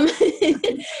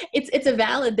 It's a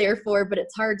valid therefore, but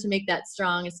it's hard to make that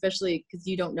strong, especially because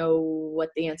you don't know what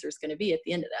the answer is going to be at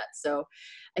the end of that. So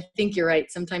I think you're right.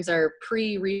 Sometimes our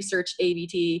pre-research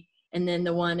ABT, and then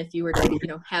the one, if you were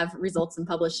to, have results and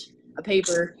publish a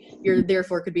paper, your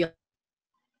therefore could be a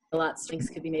lot, things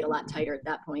could be made a lot tighter at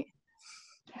that point.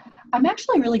 I'm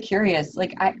actually really curious.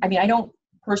 Like, I mean, I don't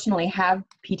personally have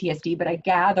PTSD, but I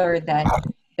gather that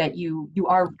you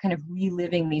are kind of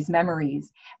reliving these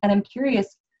memories. And I'm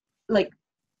curious, like,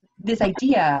 this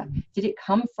idea, did it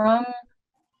come from,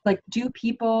 like, do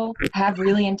people have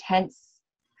really intense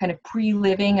kind of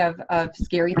pre-living of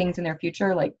scary things in their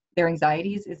future, like their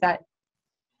anxieties? Is that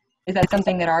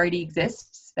something that already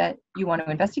exists that you want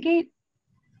to investigate?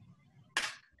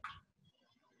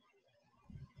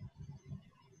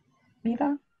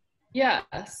 Miva? Yeah,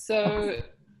 so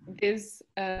there's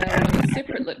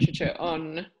separate literature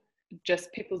on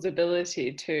just people's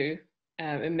ability to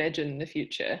imagine the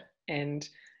future and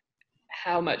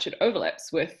how much it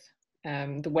overlaps with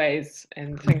the ways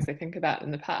and things they think about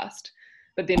in the past.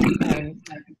 But then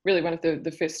really one of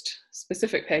the first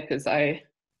specific papers I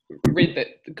read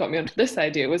that got me onto this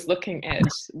idea was looking at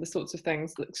the sorts of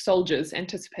things like soldiers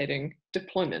anticipating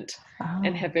deployment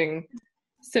and having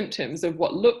symptoms of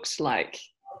what looked like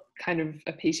kind of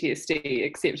a PTSD,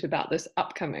 except about this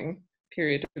upcoming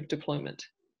period of deployment.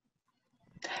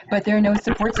 But there are no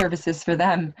support services for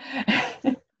them.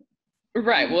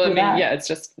 Right. Well, I mean, yeah, it's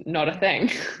just not a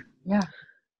thing. Yeah,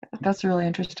 that's really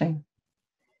interesting.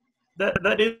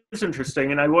 That is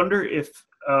interesting, and I wonder if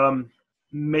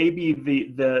maybe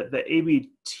the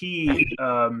ABT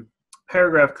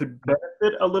paragraph could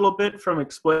benefit a little bit from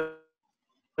explaining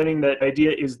that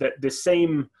idea is that the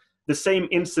same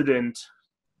incident,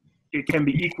 it can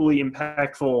be equally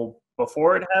impactful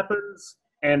before it happens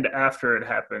and after it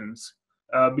happens.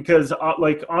 Because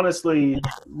like, honestly,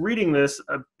 reading this,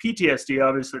 PTSD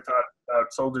obviously taught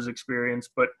about soldiers' experience,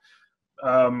 but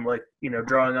like,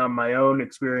 drawing on my own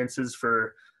experiences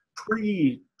for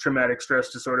pre-traumatic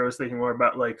stress disorder, I was thinking more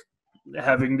about like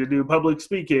having to do public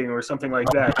speaking or something like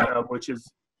that, which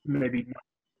is maybe not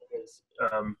as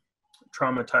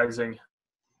traumatizing.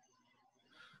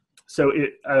 So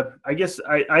I guess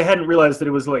I hadn't realized that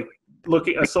it was like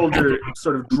a soldier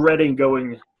sort of dreading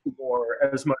going to war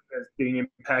as much as being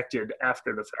impacted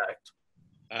after the fact.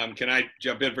 Can I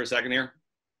jump in for a second here?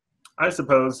 I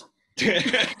suppose.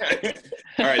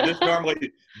 All right, this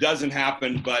normally doesn't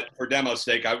happen, but for demo's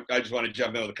sake, I just want to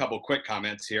jump in with a couple quick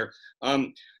comments here.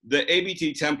 The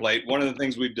ABT template, one of the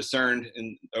things we've discerned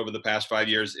over the past 5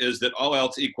 years is that all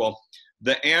else equal,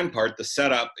 the and part, the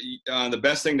setup, the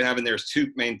best thing to have in there is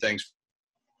two main things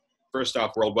first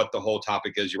off, world, what the whole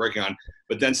topic is you're working on,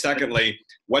 but then secondly,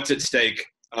 what's at stake?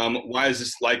 Why is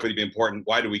this likely to be important?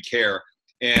 Why do we care?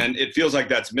 And it feels like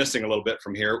that's missing a little bit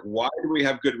from here. Why do we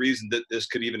have good reason that this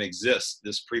could even exist,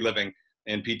 this pre-living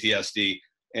and PTSD?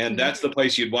 And that's the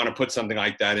place you'd want to put something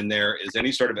like that in there, is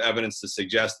any sort of evidence to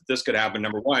suggest that this could happen,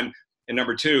 number one. And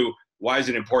number two, why is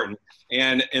it important?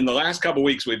 And in the last couple of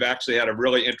weeks, we've actually had a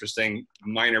really interesting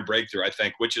minor breakthrough, I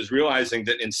think, which is realizing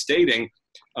that in stating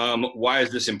why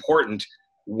is this important,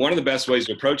 one of the best ways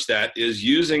to approach that is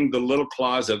using the little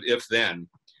clause of if then,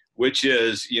 which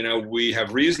is, you know, we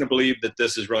have reason to believe that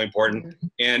this is really important.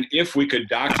 And if we could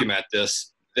document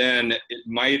this, then it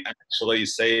might actually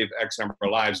save X number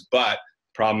of lives. But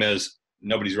problem is,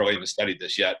 nobody's really even studied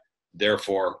this yet.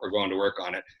 Therefore, we're going to work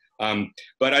on it.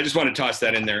 But I just want to toss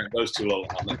that in there, those two little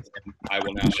elements. And I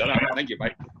will now shut up. Thank you,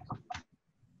 Mike.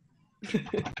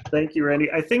 Thank you,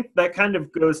 Randy. I think that kind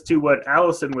of goes to what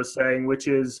Allison was saying, which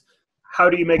is, how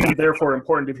do you make it therefore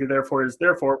important if your therefore is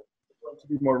therefore to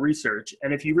do more research?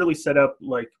 And if you really set up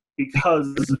like,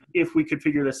 because if we could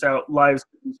figure this out, lives,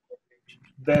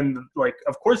 then like,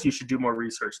 of course you should do more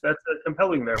research. That's a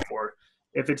compelling therefore.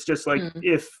 If it's just like,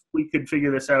 if we could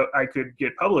figure this out, I could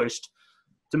get published,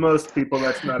 to most people,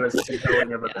 that's not as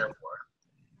compelling of a therefore.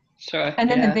 Sure. And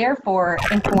then the therefore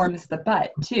informs the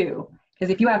but too. Because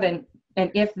if you have an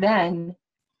if then,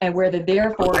 and where the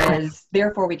therefore is,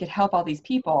 therefore we could help all these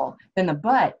people, then the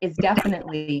but is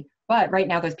definitely, but right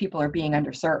now those people are being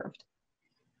underserved.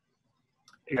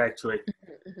 Actually.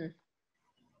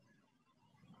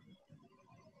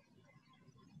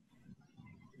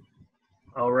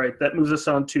 All right, that moves us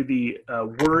on to the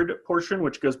word portion,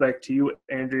 which goes back to you,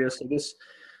 Andrea. So this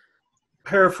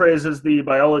paraphrases the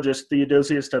biologist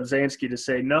Theodosius Dobzhansky to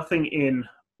say, nothing in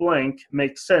blank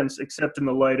makes sense except in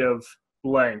the light of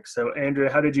blank. So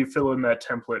Andrea, how did you fill in that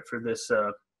template for this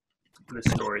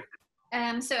story?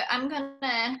 So I'm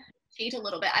gonna cheat a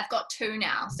little bit. I've got two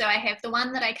now. So I have the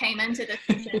one that I came into this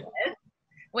with,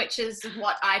 which is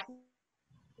what I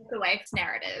took away from this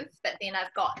narrative, but then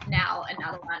I've got now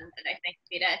another one that I think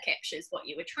better captures what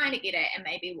you were trying to get at and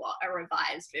maybe what a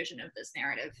revised version of this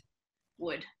narrative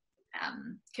would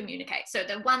communicate. So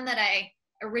the one that I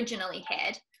originally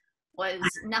had was,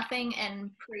 nothing in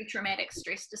pre-traumatic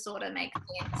stress disorder makes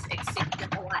sense except in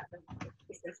the light of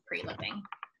excessive pre-living.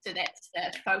 So that's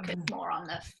the focus more on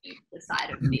the future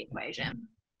side of the equation.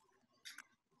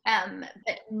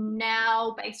 But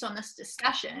now, based on this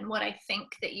discussion, what I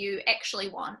think that you actually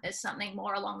want is something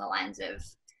more along the lines of,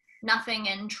 nothing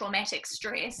in traumatic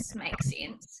stress makes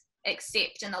sense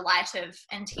except in the light of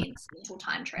intense mental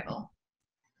time travel.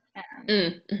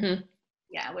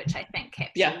 Yeah, which I think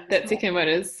captures. Yeah, that second one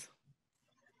is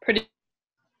pretty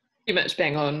much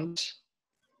bang on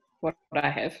what I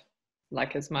have,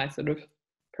 like, as my sort of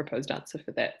proposed answer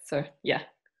for that. So yeah.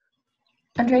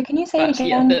 Andrea, can you say it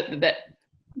again? Yeah,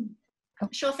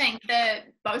 Sure thing.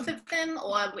 Both of them,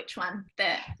 or which one?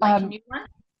 The new one?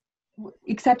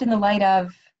 Except in the light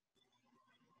of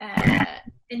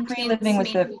pre-living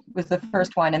was the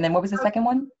first one, and then what was the second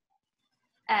one?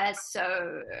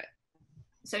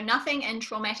 So nothing in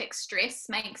traumatic stress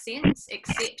makes sense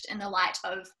except in the light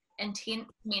of intense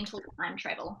mental time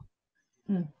travel.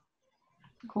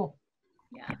 Cool.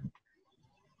 Yeah. I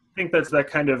think that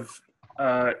kind of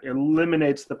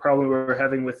eliminates the problem we're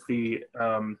having with the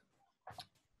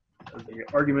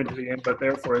argument at the end, but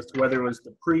therefore as to whether it was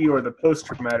the pre or the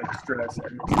post-traumatic stress.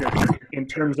 And in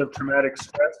terms of traumatic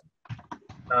stress,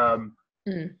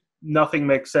 nothing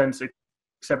makes sense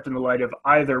except in the light of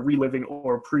either reliving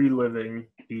or pre-living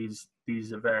these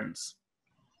events.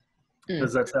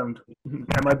 Does that sound?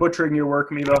 Am I butchering your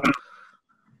work, Miva?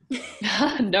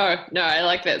 No, I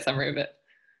like that summary of it.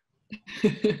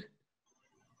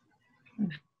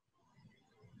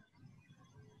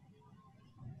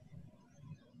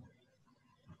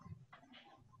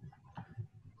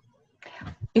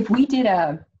 If we did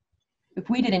an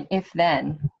if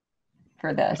then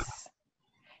for this,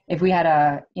 if we had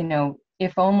a,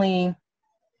 if only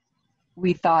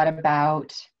we thought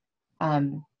about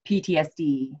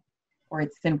PTSD or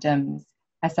its symptoms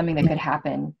as something that could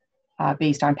happen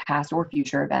based on past or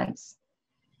future events,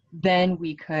 then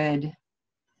we could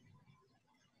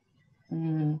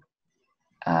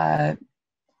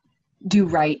do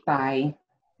right by,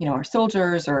 our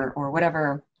soldiers or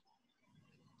whatever,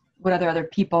 what other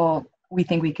people we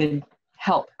think we could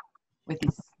help with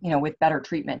these, with better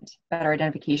treatment, better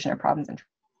identification of problems and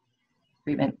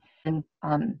treatment. And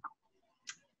then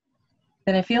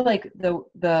I feel like the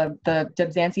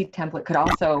Dobzhansky template could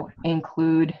also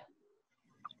include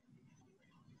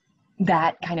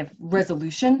that kind of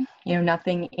resolution,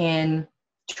 nothing in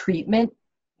treatment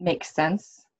makes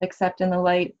sense except in the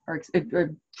light, or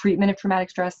treatment of traumatic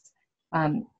stress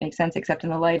makes sense except in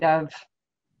the light of,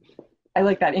 I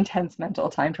like that intense mental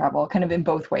time travel, kind of in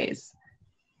both ways.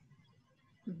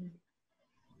 Mhm.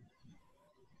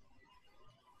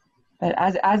 But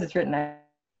as it's written,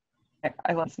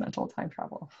 I love this mental time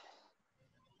travel.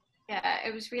 Yeah,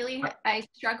 it was really, I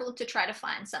struggled to try to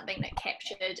find something that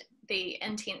captured the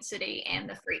intensity and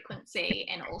the frequency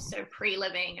and also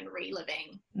pre-living and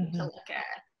reliving to look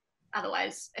at.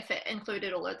 Otherwise, if it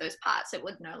included all of those parts, it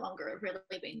would no longer have really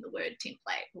been the word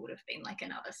template. It would have been like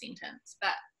another sentence.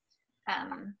 But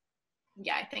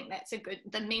yeah, I think that's a good,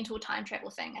 the mental time travel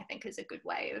thing, I think is a good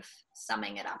way of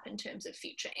summing it up in terms of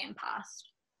future and past.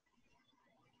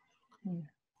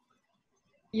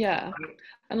 Yeah,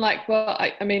 and like, well,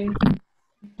 I mean,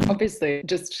 obviously,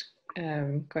 just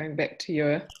going back to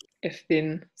your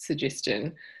if-then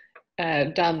suggestion,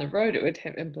 down the road it would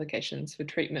have implications for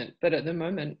treatment, but at the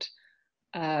moment,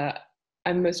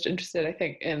 I'm most interested, I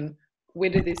think, in where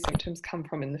do these symptoms come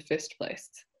from in the first place?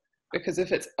 Because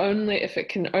if it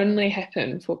can only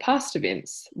happen for past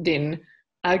events, then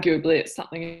arguably it's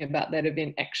something about that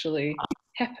event actually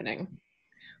happening.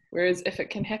 Whereas if it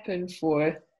can happen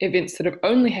for events that have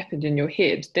only happened in your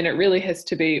head, then it really has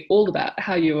to be all about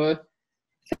how you were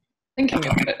thinking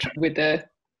of it, whether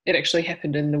it actually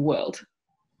happened in the world.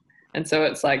 And so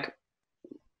it's like,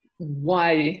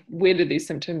 where do these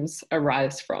symptoms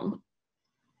arise from?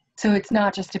 So it's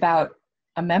not just about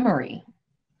a memory,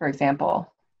 for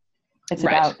example. It's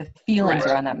about the feelings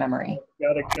around that memory.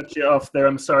 Gotta cut you off there.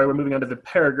 I'm sorry. We're moving on to the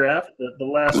paragraph, the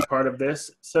last part of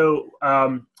this. So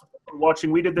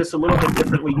watching, we did this a little bit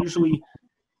differently. Usually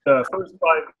the first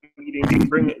 5 meetings, you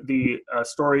bring the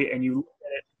story and you look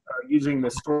at it using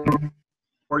the story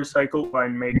cycle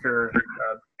Longline Maker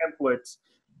templates.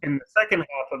 In the second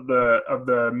half of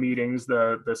the meetings,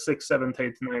 the 6th, 7th,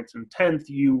 8th, 9th, and 10th,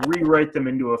 you rewrite them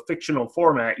into a fictional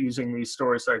format using these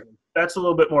story cycles. That's a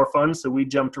little bit more fun, so we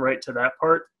jumped right to that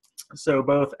part. So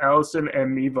both Allison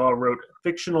and Miva wrote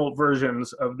fictional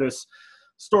versions of this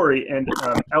story. And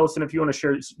Allison, if you want to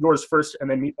share yours first, and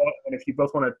then Miva, and if you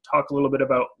both want to talk a little bit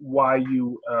about why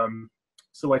you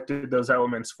selected those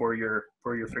elements for your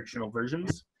fictional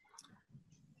versions.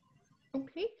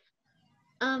 Okay.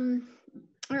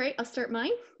 All right, I'll start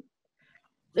mine.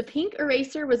 The pink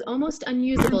eraser was almost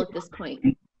unusable at this point.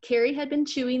 Carrie had been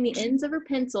chewing the ends of her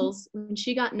pencils when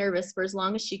she got nervous for as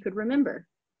long as she could remember.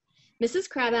 Mrs.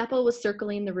 Crabapple was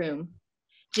circling the room.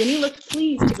 Jimmy looked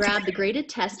pleased to grab the graded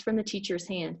test from the teacher's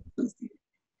hand.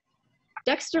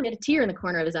 Dexter had a tear in the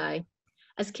corner of his eye.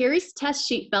 As Carrie's test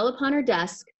sheet fell upon her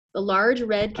desk, the large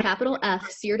red capital F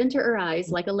seared into her eyes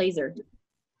like a laser.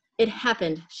 It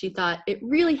happened, she thought. It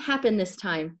really happened this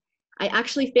time. I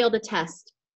actually failed a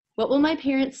test. What will my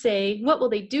parents say? What will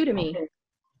they do to me?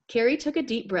 Carrie took a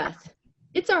deep breath.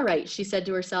 It's all right, she said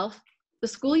to herself. The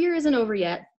school year isn't over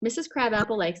yet. Mrs.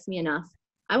 Crabapple likes me enough.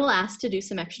 I will ask to do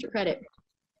some extra credit.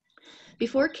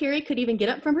 Before Carrie could even get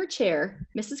up from her chair,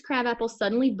 Mrs. Crabapple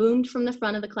suddenly boomed from the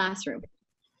front of the classroom.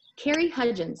 Carrie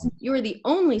Hudgens, you are the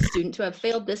only student to have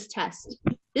failed this test.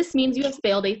 This means you have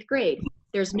failed 8th grade.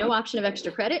 There's no option of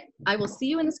extra credit. I will see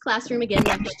you in this classroom again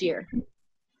next year.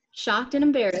 Shocked and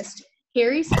embarrassed,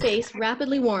 Carrie's face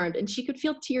rapidly warmed and she could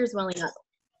feel tears welling up.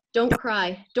 Don't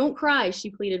cry, she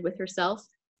pleaded with herself.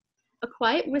 A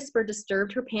quiet whisper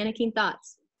disturbed her panicking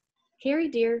thoughts. Carrie,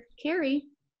 dear, Carrie.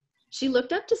 She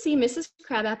looked up to see Mrs.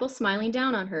 Crabapple smiling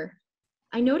down on her.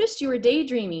 I noticed you were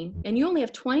daydreaming and you only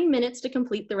have 20 minutes to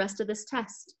complete the rest of this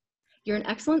test. You're an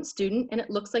excellent student and it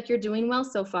looks like you're doing well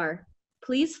so far.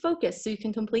 Please focus so you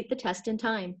can complete the test in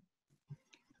time.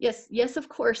 Yes, of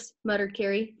course, muttered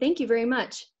Carrie. Thank you very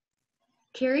much.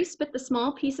 Carrie spit the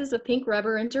small pieces of pink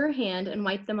rubber into her hand and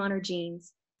wiped them on her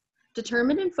jeans.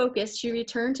 Determined and focused, she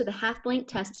returned to the half-blank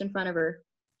test in front of her.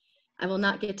 I will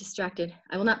not get distracted.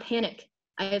 I will not panic.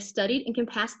 I have studied and can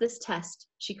pass this test,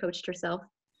 she coached herself.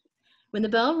 When the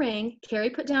bell rang, Carrie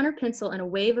put down her pencil and a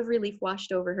wave of relief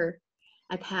washed over her.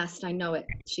 I passed, I know it,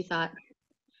 she thought.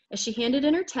 As she handed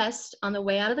in her test on the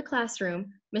way out of the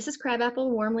classroom, Mrs.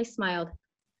 Crabapple warmly smiled.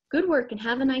 Good work and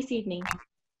have a nice evening.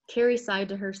 Carrie sighed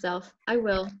to herself. I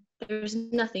will. There's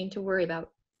nothing to worry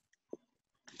about.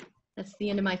 That's the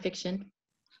end of my fiction.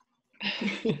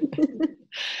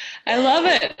 I love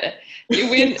it. You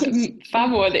went far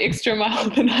more the extra mile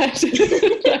than I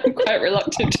did. I'm quite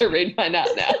reluctant to read mine out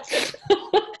now.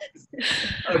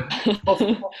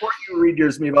 Before you read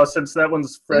yours, Miva, since that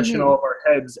one's fresh in all of our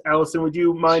heads, Allison, would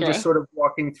you mind just sort of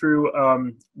walking through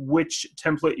which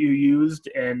template you used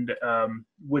and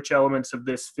which elements of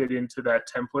this fit into that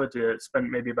template? Spend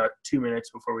maybe about 2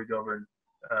 minutes before we go over and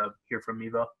hear from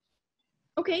Miva.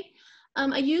 Okay.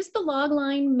 I used the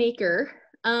Logline Maker,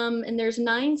 and there's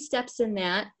 9 steps in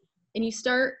that. And you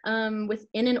start with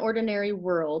in an ordinary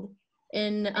world.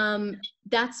 And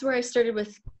that's where I started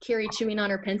with Carrie chewing on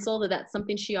her pencil, that's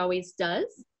something she always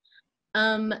does.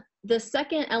 The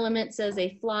second element says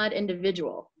a flawed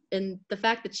individual. And the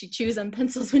fact that she chews on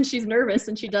pencils when she's nervous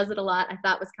and she does it a lot, I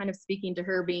thought was kind of speaking to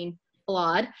her being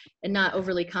flawed and not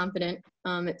overly confident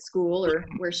at school or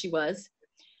where she was.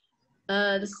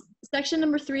 Section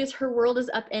number 3 is her world is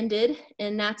upended,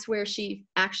 and that's where she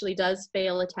actually does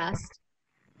fail a test.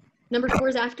 Number 4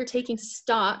 is after taking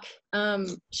stock.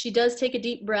 She does take a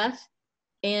deep breath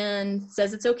and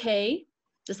says it's okay,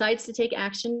 decides to take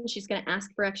action. She's going to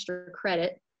ask for extra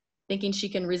credit, thinking she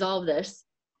can resolve this.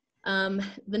 The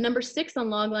number 6 on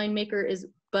Logline Maker is,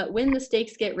 but when the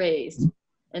stakes get raised.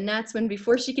 And that's when,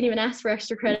 before she can even ask for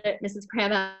extra credit, Mrs.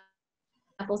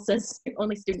 Crabapple says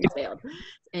only students failed,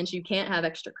 and you can't have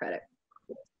extra credit.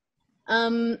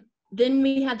 Then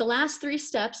we had the last 3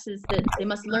 steps is that they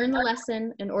must learn the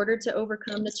lesson in order to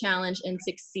overcome the challenge and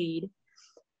succeed.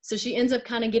 So she ends up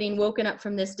kind of getting woken up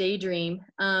from this daydream.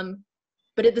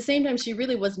 But at the same time, she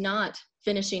really was not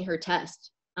finishing her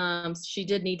test. She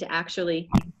did need to actually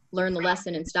learn the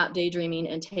lesson and stop daydreaming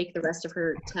and take the rest of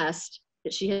her test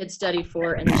that she had studied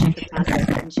for, and then she could pass it,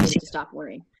 and she needed to stop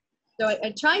worrying. So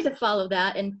I tried to follow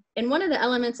that. And one of the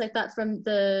elements I thought from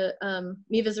the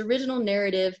Miva's original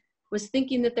narrative was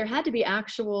thinking that there had to be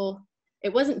actual,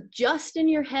 it wasn't just in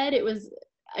your head, it was,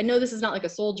 I know this is not like a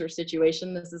soldier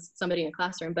situation, this is somebody in a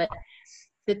classroom, but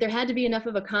that there had to be enough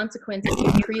of a consequence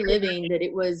pre-living that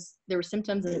there were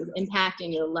symptoms that it was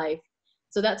impacting your life.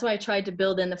 So that's why I tried to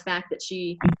build in the fact that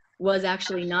she was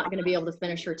actually not going to be able to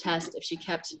finish her test if she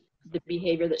kept the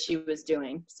behavior that she was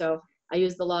doing. So I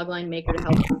used the Logline Maker to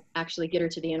help actually get her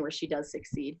to the end where she does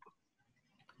succeed.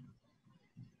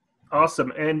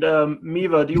 Awesome. And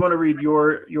Miva, do you want to read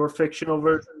your fictional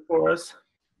version for us?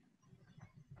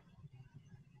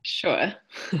 Sure.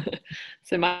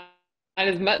 So mine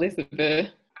is much less of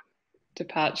a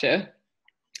departure.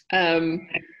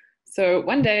 So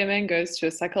one day a man goes to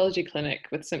a psychology clinic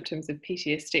with symptoms of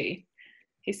PTSD.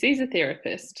 He sees a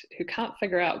therapist who can't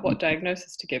figure out what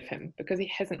diagnosis to give him because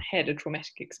he hasn't had a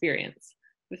traumatic experience.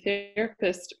 The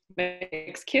therapist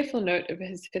makes careful note of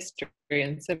his history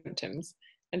and symptoms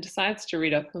and decides to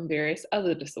read up on various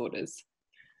other disorders.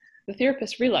 The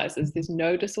therapist realizes there's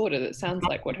no disorder that sounds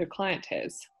like what her client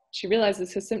has. She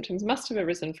realizes his symptoms must have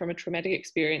arisen from a traumatic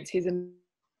experience he's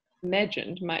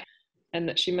imagined might, and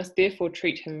that she must therefore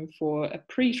treat him for a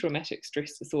pre-traumatic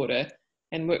stress disorder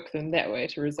and work them that way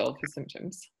to resolve his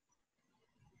symptoms.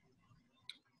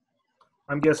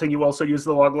 I'm guessing you also use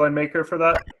the Logline Maker for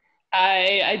that?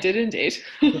 I did indeed.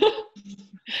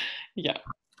 Yeah.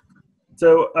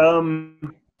 So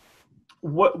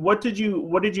what did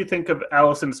you think of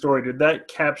Allison's story? Did that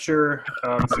capture,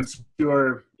 since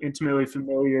you're intimately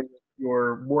familiar with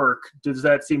your work, does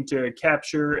that seem to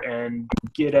capture and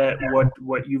get at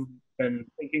what you've been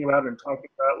thinking about and talking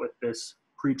about with this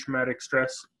pre-traumatic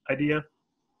stress idea?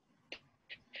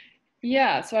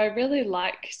 Yeah, so I really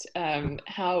liked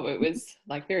how it was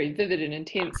like very vivid and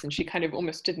intense, and she kind of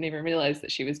almost didn't even realize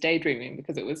that she was daydreaming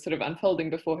because it was sort of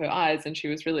unfolding before her eyes, and she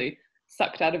was really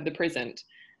sucked out of the present.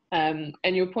 And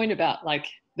your point about like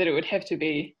that it would have to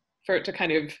be, for it to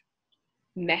kind of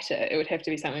matter, it would have to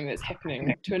be something that's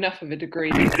happening to enough of a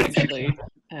degree that's actually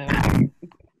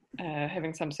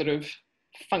having some sort of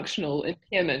functional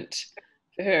impairment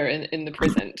for her in the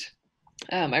present.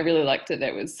 I really liked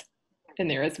that was in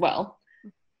there as well.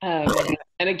 And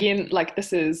again, like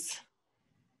this is,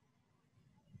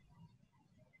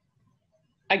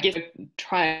 I guess I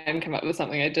try and come up with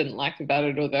something I didn't like about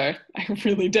it, although I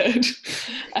really did.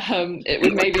 It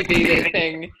would maybe be that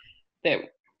thing that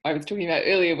I was talking about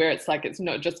earlier, where it's like, it's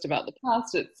not just about the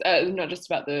past, it's not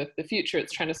just about the future,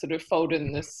 it's trying to sort of fold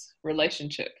in this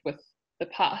relationship with the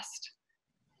past,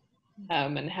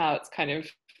 and how it's kind of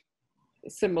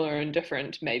similar and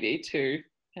different maybe to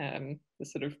the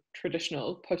sort of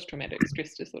traditional post-traumatic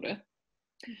stress disorder.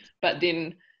 But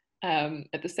then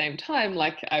at the same time,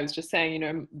 like I was just saying, you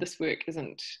know, this work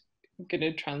isn't going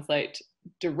to translate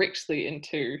directly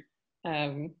into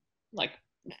like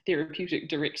therapeutic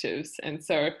directives. And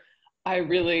so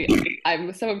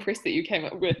I'm so impressed that you came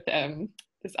up with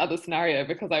this other scenario,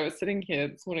 because I was sitting here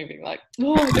this morning being like,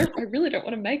 oh, I really don't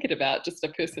want to make it about just a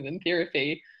person in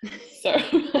therapy. So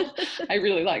I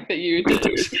really like that you did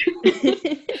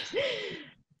it.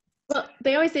 Well,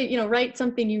 they always say, you know, write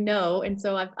something you know, and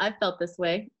so I've felt this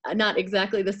way. Not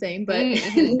exactly the same, but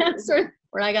that's sort of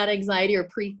where I got anxiety or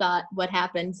pre-thought what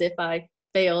happens if I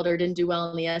failed or didn't do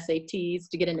well in the SATs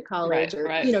to get into college, or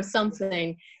right. you know,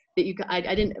 something that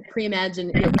I didn't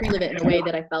pre-imagine, you know, pre-live it in a way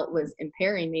that I felt was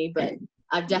impairing me, but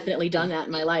I've definitely done that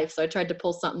in my life. So I tried to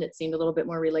pull something that seemed a little bit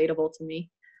more relatable to me.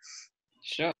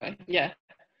 Sure. Yeah.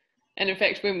 And in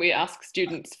fact, when we ask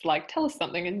students, like, tell us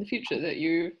something in the future that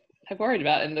you have worried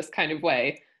about in this kind of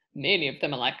way, many of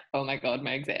them are like, oh my God,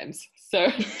 my exams. So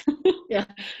yeah.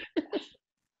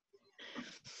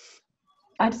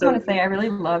 I just want to say I really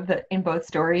love that in both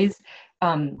stories,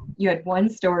 you had one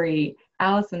story,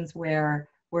 Allison's, where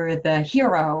the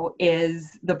hero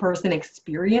is the person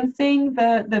experiencing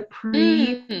the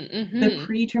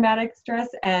pre-traumatic stress,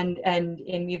 and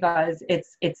in Miva's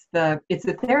it's the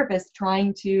therapist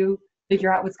trying to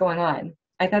figure out what's going on.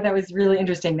 I thought that was really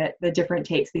interesting, that the different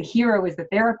takes. The hero is the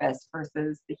therapist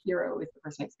versus the hero is the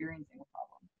person experiencing the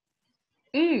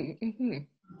problem.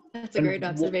 That's a great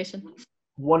observation.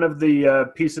 One of the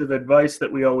pieces of advice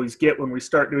that we always get when we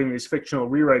start doing these fictional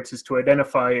rewrites is to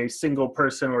identify a single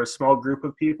person or a small group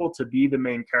of people to be the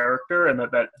main character, and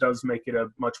that does make it a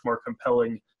much more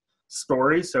compelling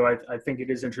story. So I think it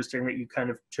is interesting that you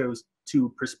kind of chose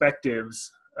two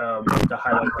perspectives to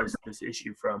highlight this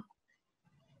issue from.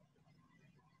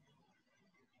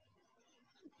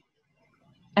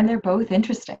 And they're both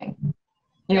interesting.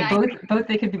 You know, both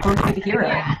they could both be the hero.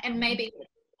 Yeah, and maybe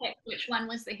pick which one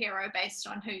was the hero based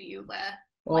on who you were.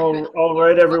 All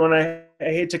right, everyone. I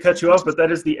hate to cut you off, but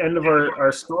that is the end of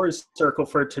our story circle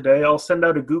for today. I'll send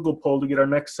out a Google poll to get our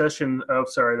next session. Oh,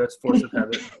 sorry, that's force of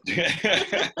habit.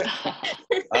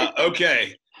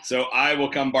 Okay, so I will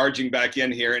come barging back in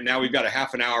here, and now we've got a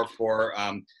half an hour for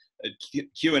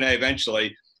Q&A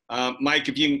eventually. Mike,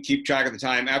 if you can keep track of the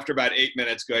time, after about 8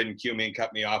 minutes, go ahead and cue me and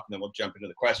cut me off, and then we'll jump into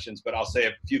the questions. But I'll say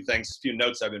a few things, a few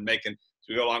notes I've been making as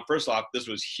we go along. First off, this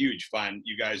was huge fun.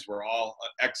 You guys were all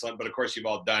excellent, but of course you've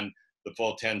all done the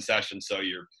full 10 sessions, so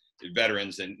you're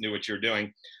veterans and knew what you were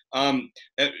doing.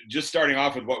 Just starting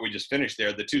off with what we just finished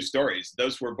there, the two stories,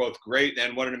 those were both great,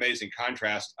 and what an amazing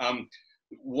contrast.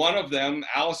 One of them,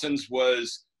 Allison's,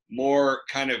 was more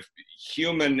kind of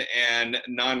human and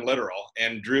non-literal,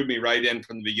 and drew me right in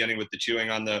from the beginning with the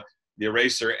chewing on the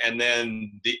eraser, and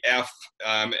then the F,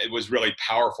 it was really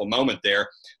powerful moment there.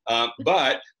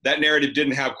 But that narrative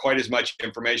didn't have quite as much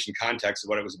information, context of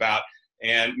what it was about,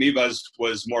 and Miva's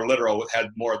was more literal, had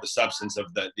more of the substance of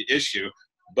the issue,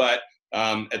 but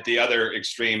at the other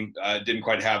extreme, didn't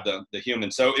quite have the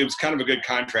human. So it was kind of a good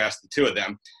contrast, the two of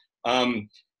them.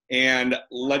 And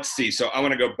let's see, so I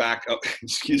want to go back up,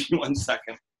 excuse me 1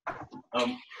 second.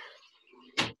 Had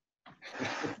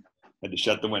to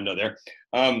shut the window there.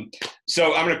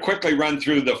 So I'm going to quickly run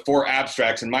through the 4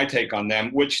 abstracts and my take on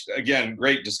them, which, again,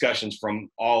 great discussions from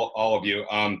all of you.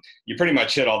 You pretty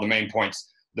much hit all the main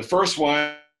points. The first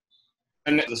one,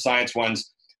 the science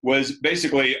ones, was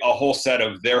basically a whole set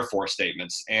of therefore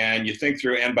statements. And you think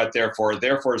through and but therefore.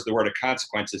 Therefore is the word of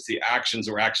consequence. It's the actions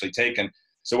that were actually taken.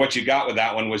 So what you got with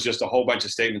that one was just a whole bunch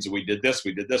of statements of we did this,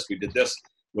 we did this, we did this,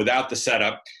 without the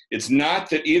setup. It's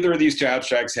not that either of these two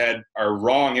abstracts are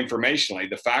wrong informationally.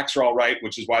 The facts are all right,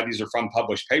 which is why these are from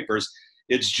published papers.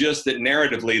 It's just that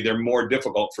narratively, they're more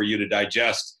difficult for you to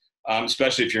digest,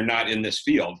 especially if you're not in this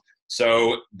field.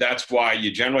 So that's why you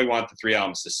generally want the 3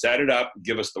 elements to set it up,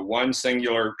 give us the one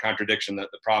singular contradiction, that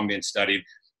the problem being studied,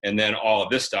 and then all of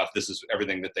this stuff. This is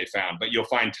everything that they found. But you'll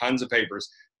find tons of papers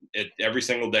every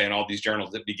single day in all these journals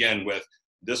that begin with,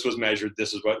 this was measured,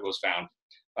 this is what was found.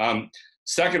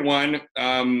 Second one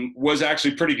was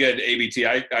actually pretty good, ABT.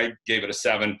 I gave it a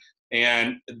 7.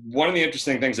 And one of the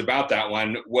interesting things about that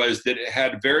one was that it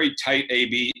had very tight A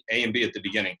and B at the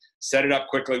beginning. Set it up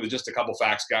quickly with just a couple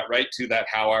facts, got right to that,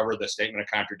 however, the statement of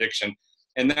contradiction.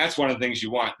 And that's one of the things you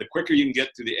want. The quicker you can get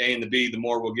through the A and the B, the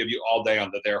more we'll give you all day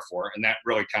on the therefore. And that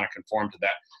really kind of conformed to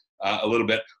that a little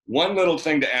bit. One little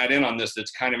thing to add in on this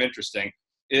that's kind of interesting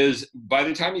is by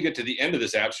the time you get to the end of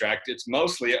this abstract, it's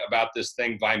mostly about this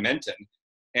thing Vimentin.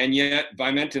 And yet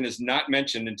Vimentin is not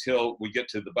mentioned until we get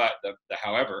to the but, the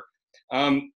however.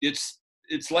 It's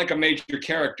like a major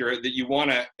character that you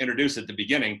want to introduce at the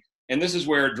beginning. And this is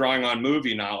where, drawing on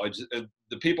movie knowledge,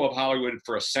 the people of Hollywood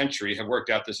for a century have worked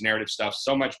out this narrative stuff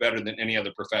so much better than any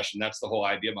other profession. That's the whole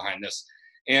idea behind this.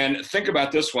 And think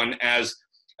about this one as,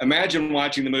 imagine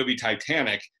watching the movie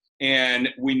Titanic, and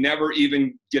we never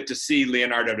even get to see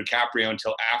Leonardo DiCaprio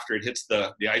until after it hits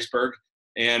the iceberg.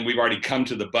 And we've already come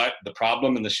to the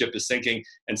problem, and the ship is sinking.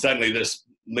 And suddenly this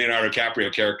Leonardo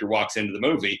DiCaprio character walks into the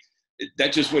movie.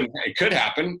 That just wouldn't, it could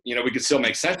happen. You know, we could still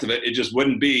make sense of it. It just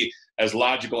wouldn't be as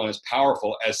logical and as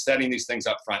powerful as setting these things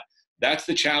up front. That's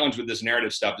the challenge with this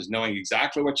narrative stuff, is knowing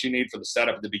exactly what you need for the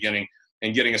setup at the beginning,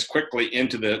 and getting us quickly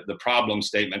into the problem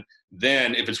statement.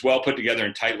 Then if it's well put together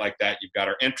and tight like that, you've got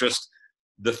our interest.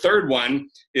 The third one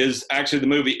is actually the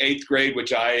movie 8th Grade,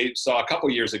 which I saw a couple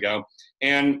years ago.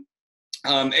 And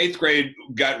 8th Grade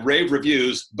got rave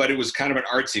reviews, but it was kind of an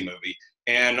artsy movie.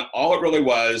 And all it really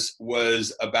was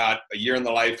about a year in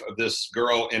the life of this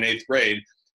girl in 8th grade.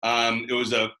 It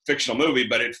was a fictional movie,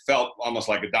 but it felt almost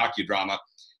like a docudrama.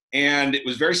 And it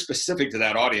was very specific to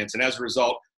that audience. And as a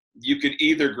result, you could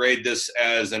either grade this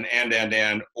as an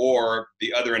and, or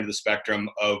the other end of the spectrum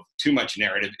of too much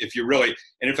narrative. If you really,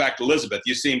 and in fact, Elizabeth,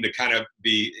 you seem to kind of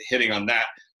be hitting on that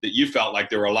you felt like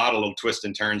there were a lot of little twists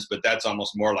and turns, but that's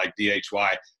almost more like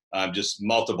DHY, just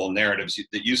multiple narratives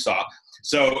that you saw.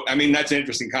 So, I mean, that's an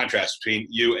interesting contrast between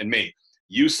you and me.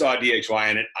 You saw DHY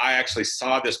in it. I actually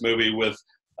saw this movie with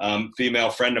female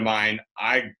friend of mine.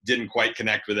 I didn't quite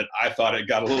connect with it. I thought it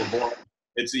got a little boring.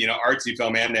 It's, you know, artsy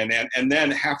film and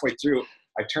then halfway through,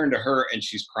 I turned to her and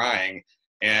she's crying.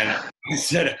 And I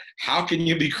said, how can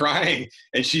you be crying?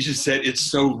 And she just said, it's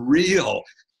so real.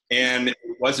 And it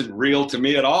wasn't real to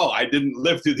me at all. I didn't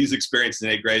live through these experiences in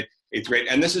 8th grade.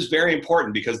 And this is very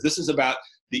important because this is about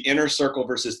the inner circle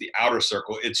versus the outer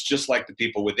circle. It's just like the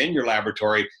people within your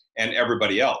laboratory and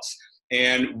everybody else.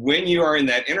 And when you are in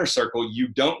that inner circle, you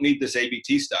don't need this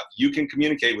ABT stuff. You can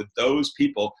communicate with those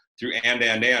people through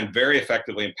and very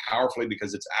effectively and powerfully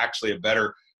because it's actually a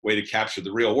better way to capture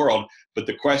the real world. But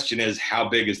the question is, how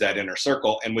big is that inner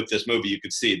circle? And with this movie, you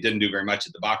could see it didn't do very much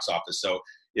at the box office. So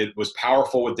it was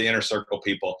powerful with the inner circle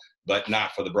people, but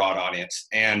not for the broad audience.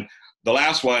 And the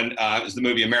last one is the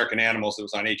movie American Animals that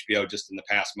was on HBO just in the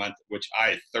past month, which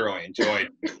I thoroughly enjoyed.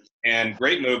 And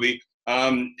great movie.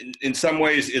 In some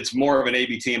ways, it's more of an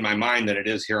ABT in my mind than it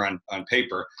is here on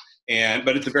paper.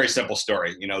 But it's a very simple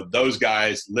story. You know, those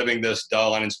guys living this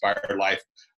dull, uninspired life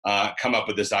come up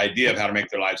with this idea of how to make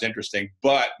their lives interesting.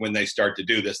 But when they start to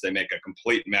do this, they make a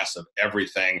complete mess of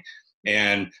everything.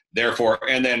 And therefore,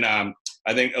 and then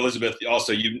I think, Elizabeth,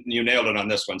 also, you nailed it on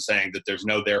this one, saying that there's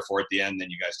no therefore at the end,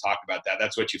 and you guys talked about that.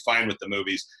 That's what you find with the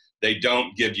movies. They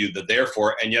don't give you the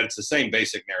therefore, and yet it's the same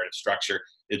basic narrative structure.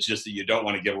 It's just that you don't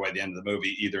want to give away the end of the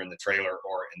movie, either in the trailer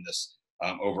or in this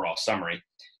overall summary.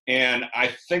 And I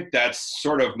think that's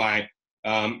sort of my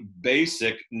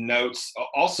basic notes.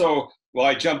 Also, well,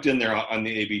 I jumped in there on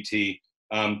the ABT,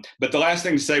 but the last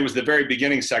thing to say was the very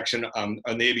beginning section on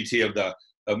the ABT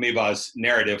of Miba's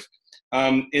narrative.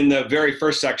 In the very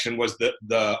first section was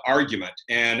the argument,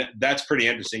 and that's pretty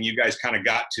interesting. You guys kind of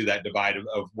got to that divide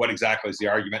of what exactly is the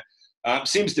argument.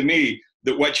 Seems to me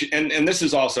that and this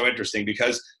is also interesting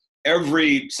because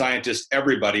every scientist,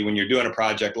 everybody, when you're doing a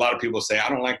project, a lot of people say, I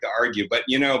don't like to argue, but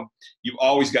you know, you've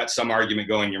always got some argument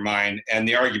going in your mind. And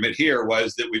the argument here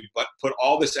was that we put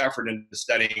all this effort into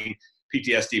studying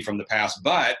PTSD from the past,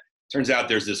 but turns out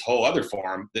there's this whole other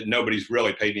form that nobody's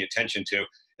really paid any attention to.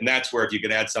 And that's where if you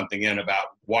could add something in about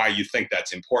why you think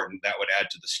that's important, that would add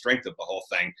to the strength of the whole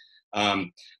thing.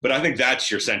 But I think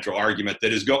that's your central argument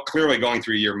that is clearly going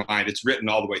through your mind. It's written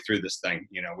all the way through this thing,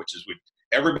 you know, which is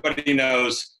everybody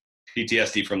knows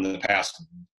PTSD from the past,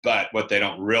 but what they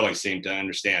don't really seem to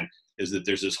understand is that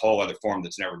there's this whole other form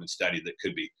that's never been studied that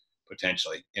could be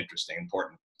potentially interesting,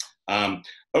 important.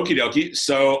 Okie dokie.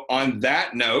 So on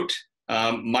that note,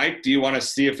 Mike, do you want to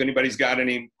see if anybody's got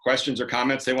any questions or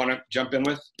comments they want to jump in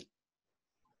with?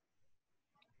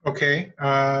 Okay.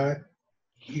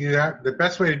 The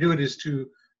best way to do it is to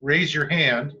raise your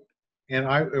hand, and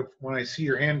when I see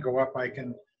your hand go up, I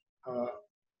can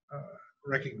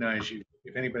recognize you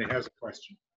if anybody has a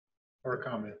question or a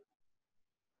comment.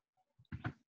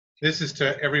 This is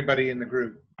to everybody in the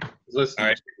group listening.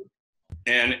 All right.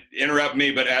 And interrupt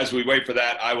me, but as we wait for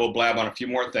that, I will blab on a few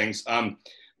more things.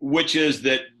 Which is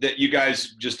that you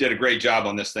guys just did a great job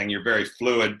on this thing. You're very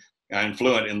fluid and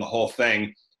fluent in the whole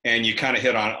thing, and you kind of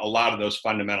hit on a lot of those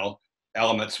fundamental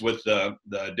elements with the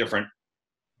different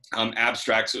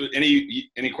abstracts.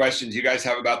 Any questions you guys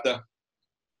have about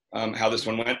how this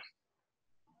one went?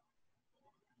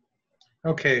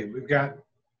 Okay, we've got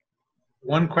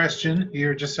one question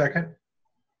here. Just a second.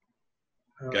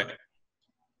 Okay.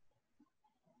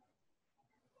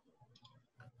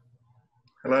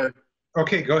 Hello.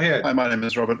 Okay, go ahead. Hi, my name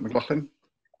is Robert McLaughlin.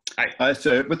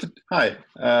 Hi.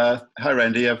 Hi,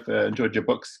 Randy. I've enjoyed your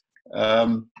books.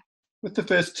 With the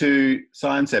first two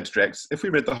science abstracts, if we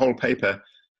read the whole paper,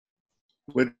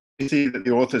 would we see that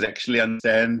the authors actually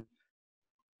understand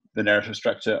the narrative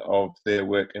structure of their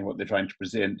work and what they're trying to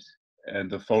present,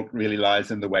 and the fault really lies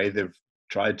in the way they've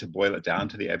tried to boil it down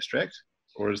to the abstract,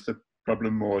 or is the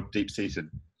problem more deep-seated?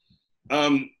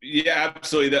 Yeah,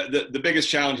 absolutely. The biggest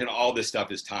challenge in all this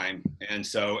stuff is time. And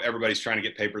so everybody's trying to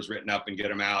get papers written up and get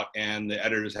them out, and the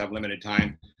editors have limited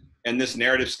time. And this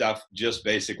narrative stuff just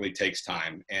basically takes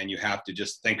time, and you have to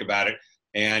just think about it.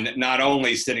 And not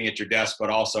only sitting at your desk, but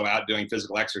also out doing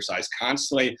physical exercise,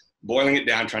 constantly boiling it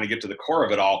down, trying to get to the core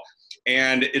of it all.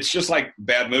 And it's just like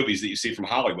bad movies that you see from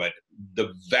Hollywood.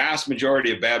 The vast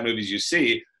majority of bad movies you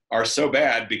see are so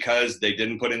bad because they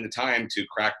didn't put in the time to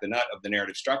crack the nut of the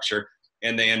narrative structure.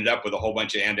 And they ended up with a whole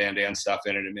bunch of and stuff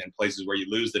in it, and places where you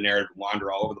lose the narrative,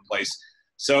 wander all over the place.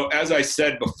 So as I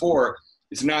said before,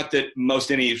 it's not that most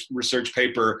any research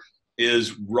paper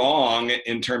is wrong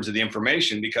in terms of the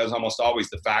information, because almost always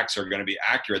the facts are going to be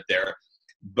accurate there.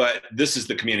 But this is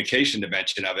the communication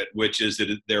dimension of it, which is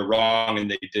that they're wrong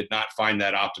and they did not find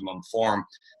that optimum form,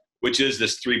 which is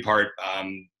this three-part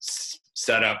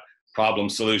setup, problem,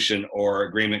 solution, or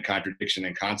agreement, contradiction,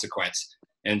 and consequence.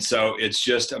 And so it's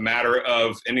just a matter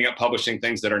of ending up publishing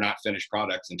things that are not finished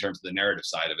products in terms of the narrative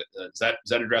side of it. Is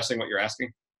that addressing what you're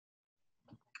asking?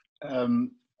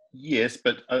 Yes,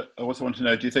 but I also want to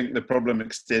know, do you think the problem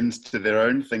extends to their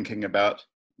own thinking about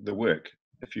the work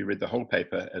if you read the whole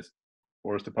paper,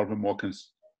 or is the problem more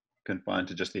confined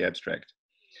to just the abstract?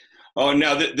 Oh,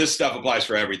 no, this stuff applies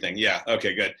for everything. Yeah,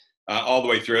 okay, good. All the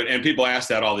way through it. And people ask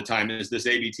that all the time. Is this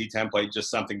ABT template just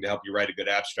something to help you write a good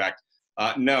abstract?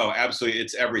 No, absolutely,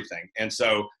 it's everything. And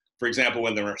so, for example,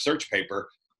 when the research paper,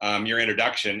 your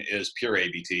introduction is pure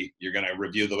ABT. You're going to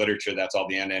review the literature, that's all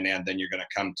the and then you're going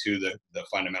to come to the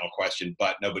fundamental question,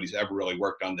 but nobody's ever really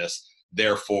worked on this.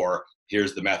 Therefore,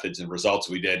 here's the methods and results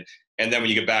we did. And then when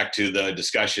you get back to the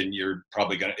discussion, you're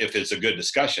probably going to, if it's a good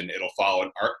discussion, it'll follow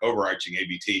an overarching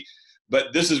ABT.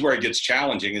 But this is where it gets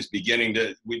challenging, is beginning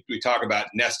to, we talk about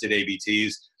nested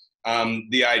ABTs.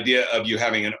 The idea of you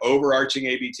having an overarching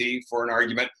ABT for an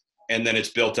argument, and then it's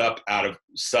built up out of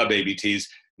sub-ABTs.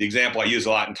 The example I use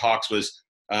a lot in talks was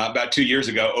about 2 years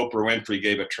ago, Oprah Winfrey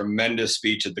gave a tremendous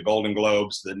speech at the Golden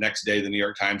Globes. The next day, the New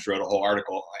York Times wrote a whole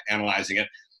article analyzing it.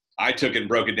 I took it and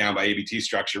broke it down by ABT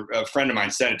structure. A friend of mine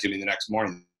sent it to me the next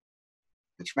morning.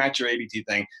 Match your ABT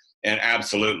thing. And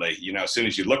absolutely, you know, as soon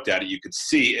as you looked at it, you could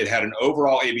see it had an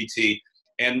overall ABT.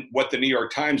 And what the New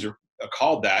York Times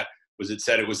called that was, it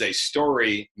said it was a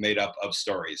story made up of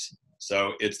stories.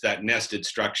 So it's that nested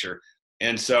structure.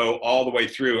 And so all the way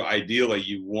through, ideally,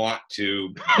 you want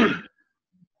to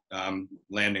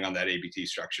landing on that ABT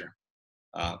structure.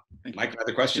 Mike,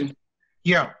 another question?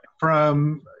 Yeah,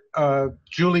 from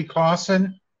Julie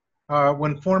Clausen.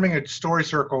 When forming a story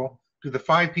circle, do the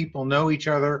 5 people know each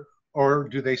other, or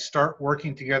do they start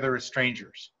working together as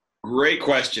strangers? Great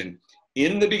question.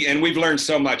 And we've learned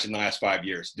so much in the last 5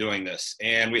 years doing this.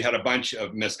 And we had a bunch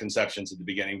of misconceptions at the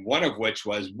beginning, one of which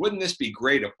was, wouldn't this be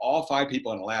great if all 5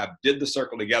 people in the lab did the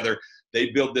circle together?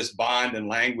 They'd build this bond and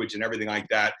language and everything like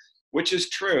that, which is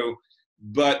true.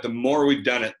 But the more we've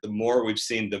done it, the more we've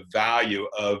seen the value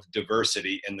of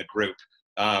diversity in the group,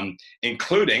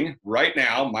 including right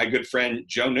now, my good friend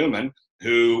Joe Newman,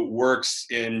 who works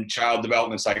in child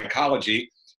development psychology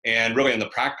and really on the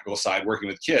practical side, working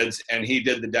with kids. And he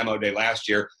did the demo day last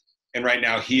year. And right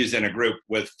now he is in a group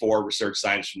with 4 research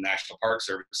scientists from National Park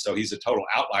Service. So he's a total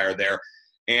outlier there.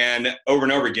 And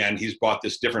over again, he's brought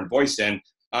this different voice in.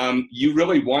 You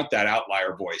really want that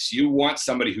outlier voice. You want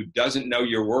somebody who doesn't know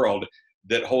your world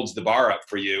that holds the bar up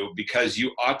for you, because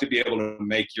you ought to be able to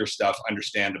make your stuff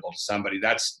understandable to somebody.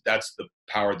 That's the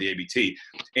power of the ABT.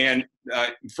 And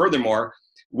furthermore,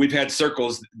 we've had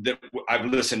circles that I've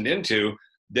listened into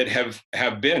that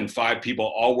have been 5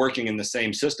 people all working in the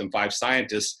same system, 5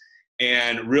 scientists,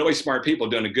 and really smart people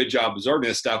doing a good job absorbing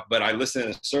this stuff. But I listen in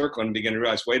a circle and begin to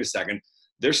realize, wait a second,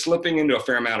 they're slipping into a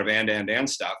fair amount of and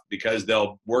stuff, because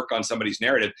they'll work on somebody's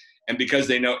narrative, and because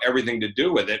they know everything to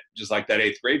do with it, just like that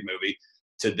 8th grade movie,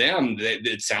 to them,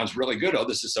 it sounds really good. Oh,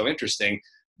 this is so interesting.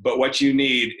 But what you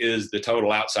need is the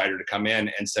total outsider to come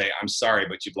in and say, I'm sorry,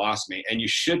 but you've lost me. And you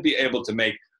should be able to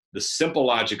make the simple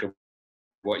logic of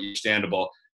what you're understandable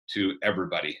to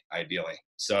everybody, ideally.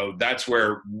 So that's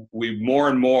where we more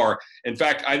and more, in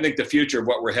fact, I think the future of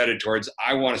what we're headed towards,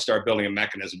 I want to start building a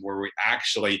mechanism where we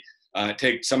actually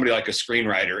take somebody like a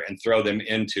screenwriter and throw them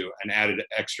into an added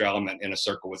extra element in a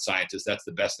circle with scientists. That's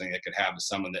the best thing they could have, is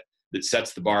someone that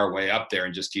sets the bar way up there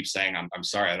and just keeps saying, I'm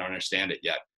sorry, I don't understand it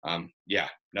yet. Yeah,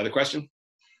 another question?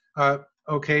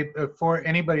 Okay, for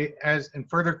anybody as in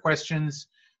further questions,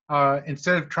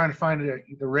 instead of trying to find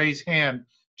the raise hand,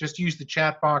 just use the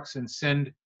chat box and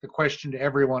send the question to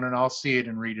everyone, and I'll see it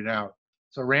and read it out.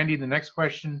 So Randy, the next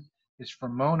question is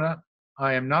from Mona.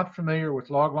 I am not familiar with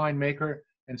Logline Maker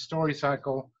and Story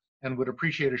Cycle and would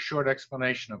appreciate a short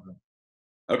explanation of them.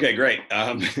 Okay, great.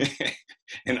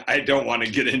 And I don't want to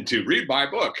get into read my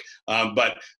book,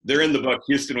 but they're in the book,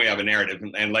 Houston, We Have a Narrative,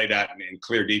 and laid out in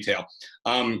clear detail.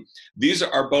 These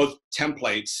are both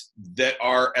templates that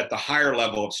are at the higher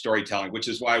level of storytelling, which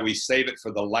is why we save it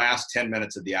for the last 10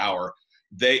 minutes of the hour.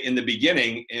 In the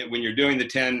beginning, when you're doing the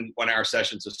 10 one-hour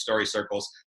sessions of story circles,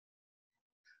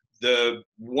 the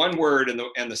one word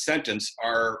and the sentence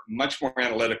are much more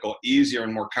analytical, easier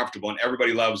and more comfortable, and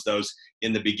everybody loves those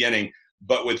in the beginning.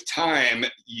 But with time,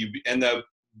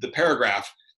 the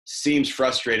paragraph seems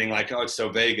frustrating, like, oh, it's so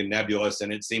vague and nebulous,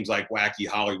 and it seems like wacky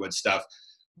Hollywood stuff.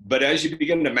 But as you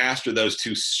begin to master those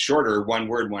two shorter one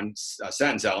word, one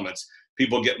sentence elements,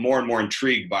 people get more and more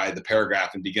intrigued by the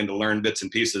paragraph and begin to learn bits and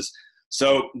pieces.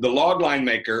 So the Logline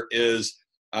Maker is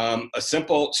a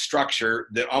simple structure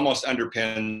that almost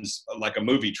underpins like a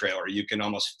movie trailer. You can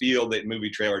almost feel the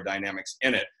movie trailer dynamics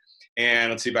in it. And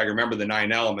let's see if I can remember the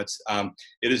 9 elements.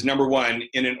 It is number 1,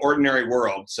 in an ordinary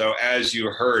world. So as you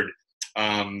heard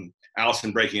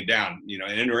Allison breaking it down, in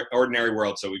an ordinary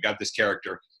world. So we got this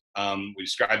character, we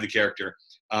described the character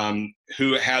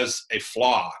who has a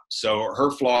flaw. So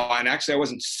her flaw, and actually I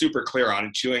wasn't super clear on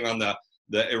it, chewing on the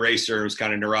eraser was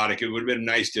kind of neurotic. It would have been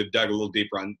nice to have dug a little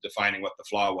deeper on defining what the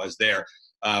flaw was there.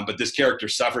 But this character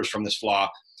suffers from this flaw.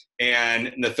 And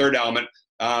in the 3rd element,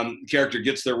 the character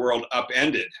gets their world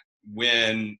upended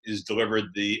when is delivered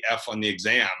the F on the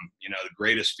exam, the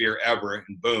greatest fear ever,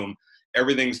 and boom,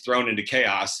 everything's thrown into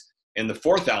chaos. And the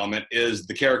 4th element is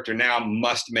the character now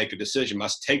must make a decision,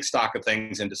 must take stock of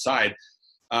things and decide,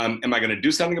 am I going to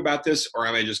do something about this, or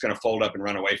am I just going to fold up and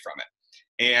run away from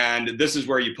it? And this is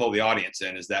where you pull the audience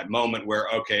in, is that moment where,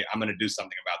 okay, I'm going to do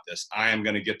something about this. I am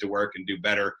going to get to work and do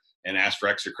better and ask for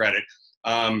extra credit.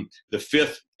 The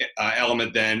 5th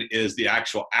element then is the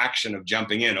actual action of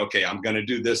jumping in. Okay, I'm going to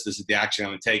do this. This is the action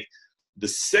I'm going to take. The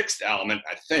 6th element,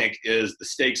 I think, is the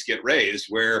stakes get raised,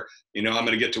 where, I'm going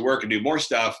to get to work and do more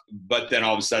stuff, but then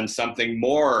all of a sudden something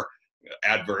more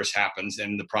adverse happens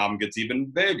and the problem gets even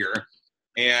bigger.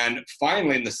 And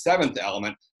finally, in the 7th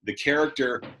element, the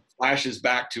character flashes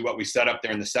back to what we set up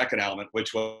there in the 2nd element,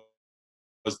 which was,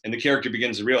 and the character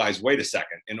begins to realize, wait a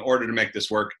second, in order to make this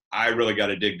work, I really got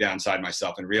to dig down inside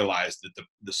myself and realize that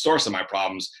the source of my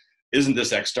problems isn't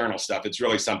this external stuff. It's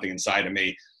really something inside of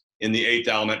me. In the 8th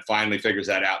element, finally figures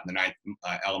that out. And the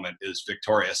 9th element is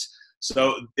victorious.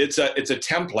 So it's a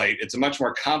template. It's a much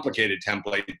more complicated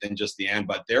template than just the and,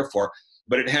 but, therefore,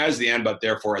 but it has the and, but,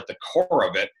 therefore at the core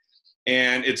of it.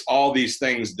 And it's all these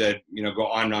things that, go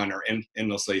on and on, are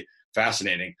endlessly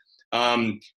fascinating.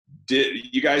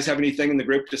 Did you guys have anything in the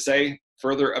group to say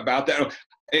further about that? Oh,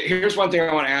 here's one thing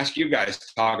I want to ask you guys to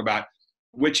talk about,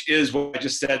 which is what I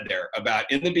just said there about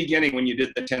in the beginning when you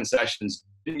did the 10 sessions,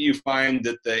 didn't you find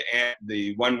that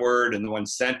the one word and the one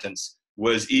sentence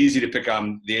was easy to pick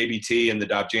on? The ABT and the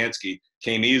Dobzhansky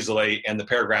came easily, and the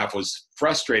paragraph was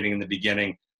frustrating in the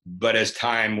beginning, but as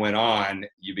time went on,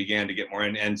 you began to get more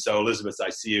in. And so, Elizabeth, I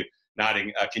see you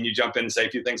nodding. Can you jump in and say a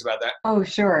few things about that? Oh,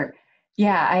 sure.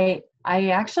 Yeah, I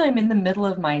actually am in the middle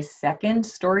of my 2nd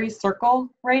story circle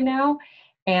right now.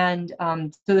 And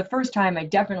so the first time I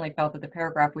definitely felt that the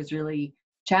paragraph was really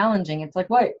challenging. It's like,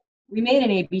 what? We made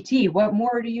an ABT. What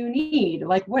more do you need?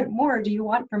 Like, what more do you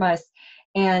want from us?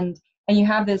 And you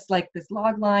have this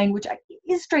log line, which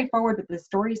is straightforward, but the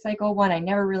story cycle one I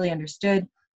never really understood.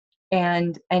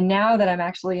 And now that I'm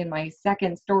actually in my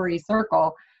 2nd story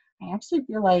circle, I actually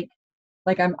feel like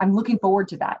I'm looking forward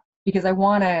to that, because I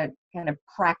want to kind of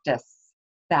practice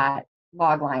that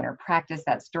log line, or practice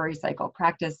that story cycle,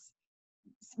 practice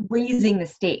raising the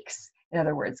stakes, in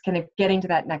other words, kind of getting to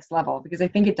that next level, because I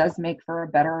think it does make for a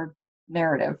better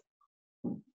narrative.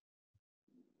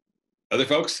 Other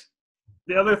folks?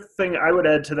 The other thing I would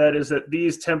add to that is that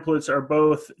these templates are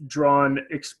both drawn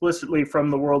explicitly from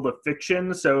the world of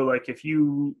fiction. So like if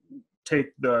you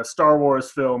take the Star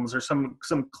Wars films or some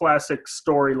classic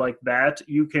story like that,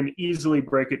 you can easily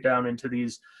break it down into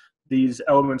these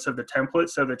elements of the template.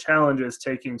 So the challenge is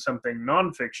taking something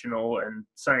non-fictional and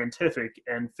scientific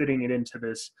and fitting it into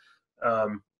this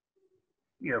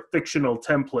fictional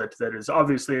template that is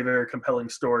obviously a very compelling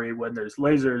story when there's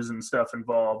lasers and stuff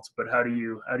involved, but how do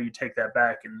you take that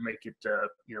back and make it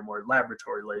more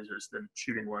laboratory lasers than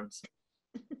shooting ones?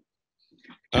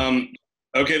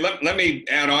 Okay, let me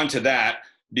add on to that,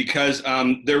 because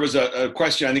there was a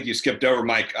question I think you skipped over,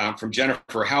 Mike, from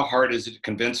Jennifer. How hard is it to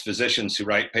convince physicians who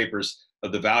write papers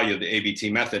of the value of the ABT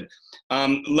method?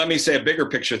 Let me say a bigger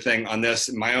picture thing on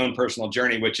this, my own personal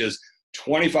journey, which is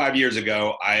 25 years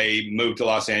ago, I moved to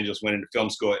Los Angeles, went into film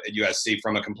school at USC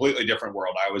from a completely different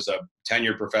world. I was a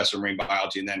tenured professor of marine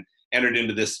biology and then entered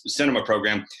into this cinema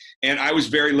program. And I was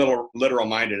very literal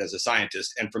minded as a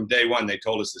scientist. And from day one, they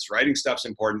told us this writing stuff's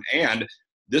important, and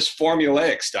this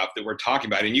formulaic stuff that we're talking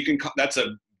about, and you can, that's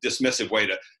a dismissive way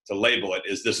to label it,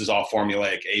 is this is all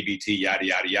formulaic, ABT, yada,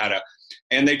 yada, yada.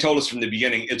 And they told us from the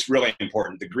beginning, it's really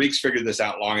important. The Greeks figured this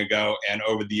out long ago, and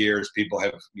over the years, people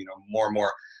have, more and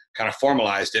more kind of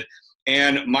formalized it.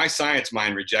 And my science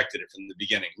mind rejected it from the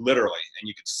beginning, literally. And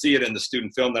you could see it in the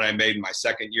student film that I made in my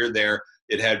second year there.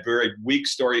 It had very weak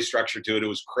story structure to it. It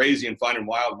was crazy and fun and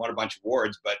wild, won a bunch of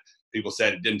awards, but people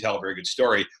said it didn't tell a very good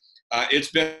story. It's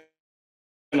been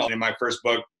in my first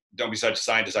book, Don't Be Such a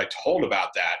Scientist, I told about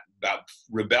that, about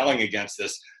rebelling against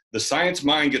this. The science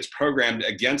mind gets programmed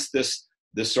against this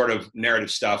sort of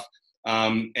narrative stuff,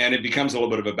 and it becomes a little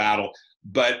bit of a battle.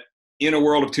 But in a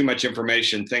world of too much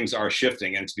information, things are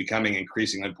shifting, and it's becoming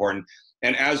increasingly important.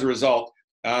 And as a result,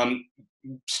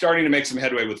 starting to make some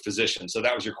headway with physicians. So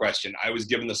that was your question. I was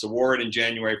given this award in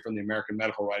January from the American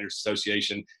Medical Writers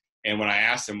Association. And when I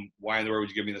asked them, why in the world would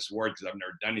you give me this award? Because I've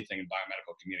never done anything in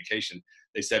biomedical communication.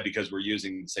 They said, because we're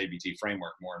using this ABT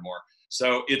framework more and more.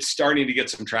 So it's starting to get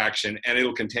some traction, and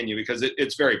it'll continue because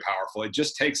it's very powerful. It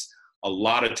just takes a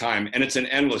lot of time, and it's an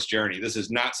endless journey. This is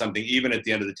not something, even at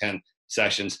the end of the 10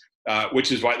 sessions,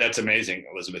 which is why that's amazing,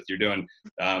 Elizabeth. You're doing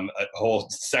a whole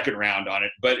second round on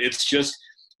it. But it's just,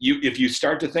 if you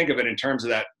start to think of it in terms of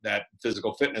that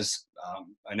physical fitness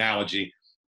analogy,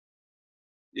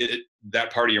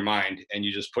 that part of your mind, and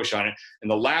you just push on it.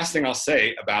 And the last thing I'll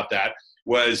say about that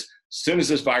was, as soon as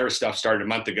this virus stuff started a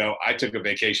month ago, I took a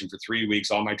vacation for 3 weeks.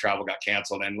 All my travel got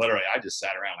canceled, and literally I just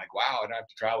sat around like, wow, I don't have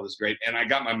to travel. This is great. And I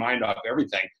got my mind off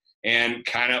everything and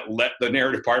kind of let the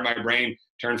narrative part of my brain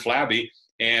turn flabby.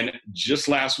 And just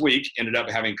last week, ended up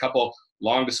having a couple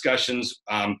long discussions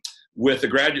with a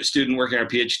graduate student working on a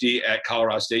PhD at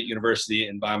Colorado State University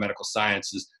in biomedical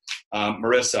sciences,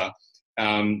 Marissa,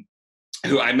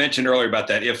 who I mentioned earlier about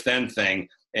that if-then thing,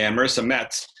 and Marissa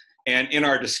Metz. And in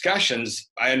our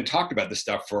discussions, I hadn't talked about this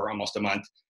stuff for almost a month,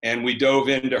 and we dove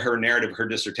into her narrative, her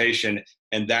dissertation,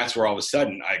 and that's where all of a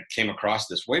sudden I came across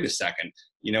this, wait a second,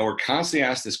 we're constantly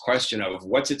asked this question of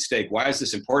what's at stake, why is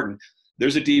this important?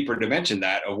 There's a deeper dimension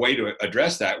a way to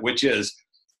address that, which is,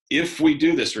 if we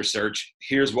do this research,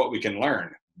 here's what we can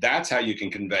learn. That's how you can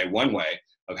convey one way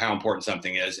of how important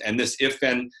something is. And this if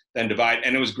then divide,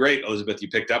 and it was great, Elizabeth, you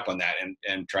picked up on that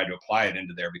and tried to apply it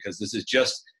into there, because this is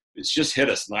it's just hit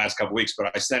us in the last couple of weeks.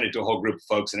 But I sent it to a whole group of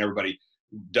folks, and everybody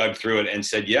dug through it and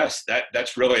said, yes,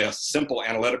 that's really a simple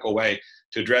analytical way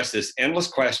to address this endless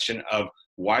question of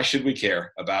why should we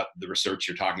care about the research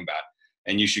you're talking about?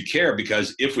 And you should care,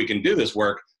 because if we can do this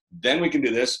work, then we can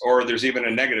do this, or there's even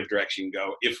a negative direction you can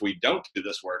go. If we don't do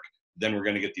this work, then we're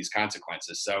going to get these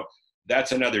consequences. So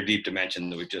that's another deep dimension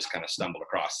that we've just kind of stumbled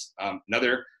across.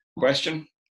 Another question?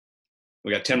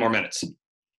 We got 10 more minutes.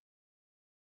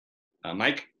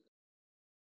 Mike?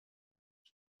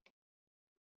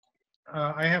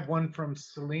 I have one from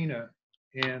Selena,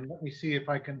 and let me see if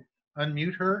I can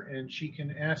unmute her and she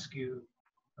can ask you.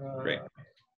 Great.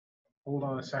 Hold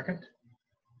on a second.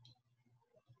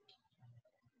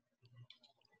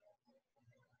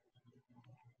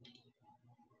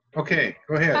 Okay,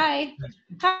 go ahead. Hi.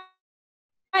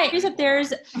 Hi. Curious if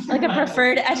there's like a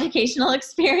preferred educational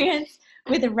experience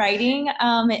with writing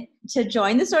to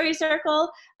join the story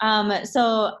circle.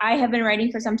 So I have been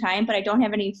writing for some time, but I don't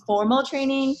have any formal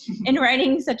training in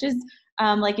writing, such as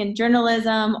like in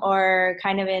journalism or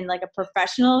kind of in like a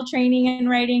professional training in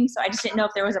writing. So I just didn't know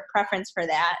if there was a preference for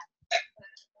that.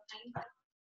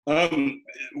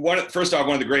 First off,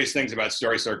 one of the greatest things about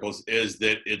story circles is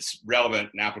that it's relevant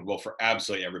and applicable for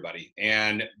absolutely everybody.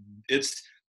 And this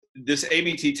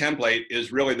ABT template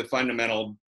is really the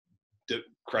fundamental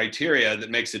criteria that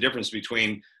makes the difference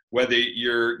between whether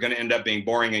you're going to end up being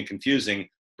boring and confusing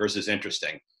versus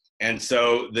interesting. And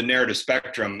so the narrative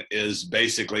spectrum is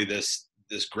basically this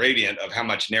gradient of how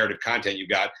much narrative content you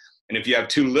got. And if you have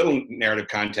too little narrative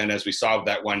content, as we saw with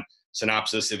that one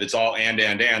synopsis, if it's all and,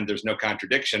 there's no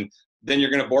contradiction, then you're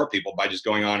going to bore people by just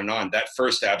going on and on. That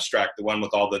first abstract, the one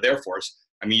with all the therefores,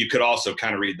 I mean, you could also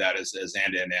kind of read that as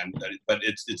and, but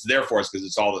it's therefores because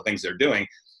it's all the things they're doing.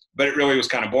 But it really was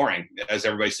kind of boring. As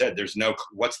everybody said,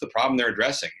 what's the problem they're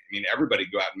addressing? I mean, everybody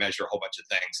go out and measure a whole bunch of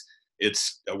things.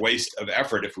 It's a waste of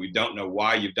effort if we don't know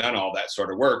why you've done all that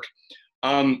sort of work.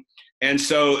 And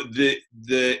so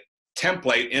the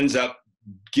template ends up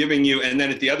giving you, and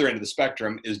then at the other end of the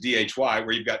spectrum is DHY,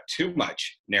 where you've got too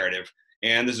much narrative.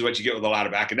 And this is what you get with a lot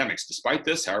of academics. Despite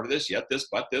this, however this, yet this,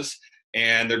 but this.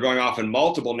 And they're going off in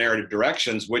multiple narrative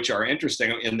directions, which are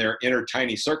interesting in their inner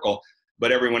tiny circle,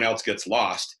 but everyone else gets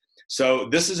lost. So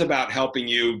this is about helping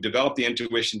you develop the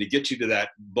intuition to get you to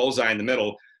that bullseye in the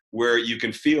middle where you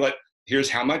can feel it. Here's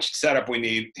how much setup we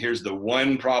need. Here's the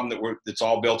one problem that's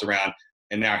all built around.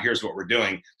 And now here's what we're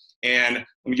doing. And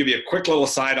let me give you a quick little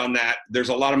aside on that. There's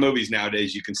a lot of movies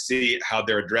nowadays. You can see how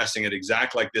they're addressing it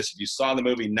exactly like this. If you saw the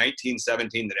movie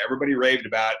 1917 that everybody raved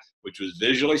about, which was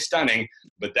visually stunning,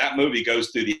 but that movie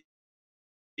goes through the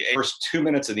first 2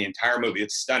 minutes of the entire movie.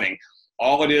 It's stunning.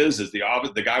 All it is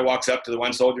the guy walks up to the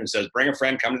one soldier and says, bring a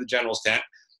friend, come to the general's tent.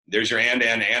 There's your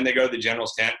and they go to the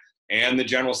general's tent. And the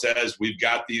general says, we've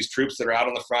got these troops that are out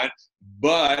on the front,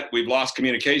 but we've lost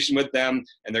communication with them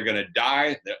and they're going to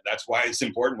die. That's why it's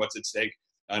important what's at stake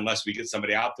unless we get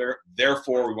somebody out there.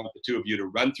 Therefore, we want the two of you to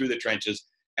run through the trenches.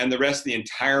 And the rest of the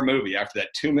entire movie, after that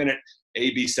 2-minute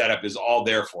A-B setup, is all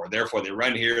therefore. Therefore, they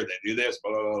run here, they do this,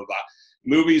 blah, blah, blah, blah.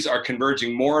 Movies are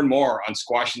converging more and more on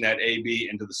squashing that A-B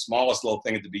into the smallest little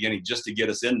thing at the beginning just to get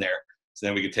us in there. So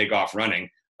then we can take off running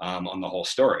on the whole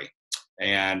story.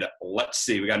 And let's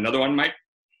see, we got another one, Mike?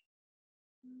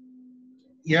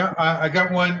 Yeah, I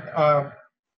got one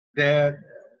that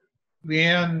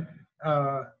Leanne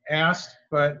asked,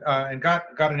 but and got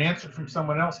an answer from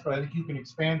someone else, but I think you can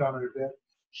expand on it a bit.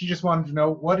 She just wanted to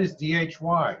know, what is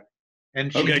DHY?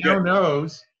 And she now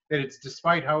knows that it's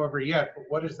despite, however, yet, but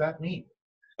what does that mean?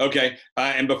 Okay,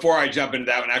 and before I jump into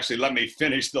that one, actually, let me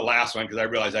finish the last one because I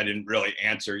realized I didn't really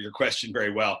answer your question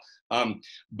very well.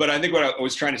 But I think what I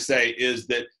was trying to say is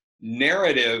that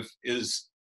narrative is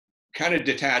kind of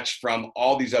detached from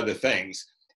all these other things.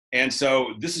 And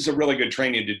so this is a really good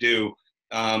training to do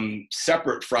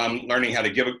separate from learning how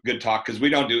to give a good talk, because we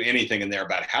don't do anything in there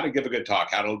about how to give a good talk,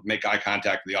 how to make eye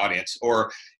contact with the audience,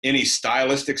 or any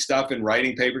stylistic stuff in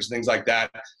writing papers, things like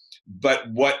that. But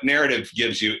what narrative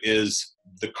gives you is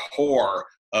the core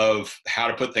of how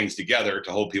to put things together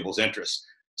to hold people's interest.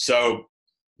 So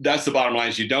that's the bottom line,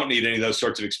 is you don't need any of those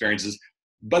sorts of experiences.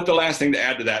 But the last thing to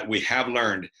add to that, we have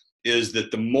learned, is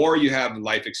that the more you have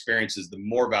life experiences, the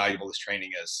more valuable this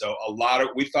training is. So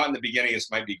we thought in the beginning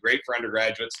this might be great for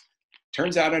undergraduates.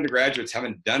 Turns out undergraduates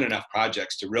haven't done enough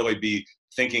projects to really be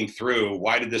thinking through,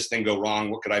 why did this thing go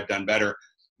wrong? What could I have done better?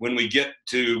 When we get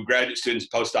to graduate students,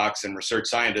 postdocs, and research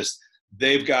scientists,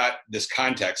 they've got this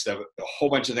context of a whole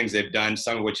bunch of things they've done,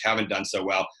 some of which haven't done so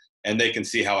well, and they can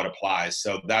see how it applies.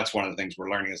 So that's one of the things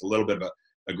we're learning, is a little bit of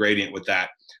a gradient with that.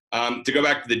 To go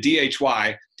back to the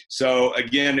DHY, so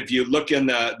again, if you look in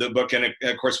the book, and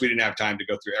of course we didn't have time to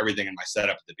go through everything in my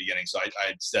setup at the beginning, so I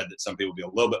had said that some people would be a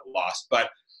little bit lost,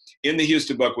 but in the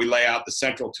Houston book, we lay out the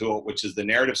central tool, which is the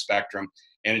narrative spectrum,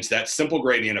 and it's that simple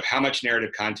gradient of how much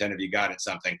narrative content have you got in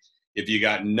something. If you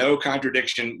got no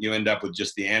contradiction, you end up with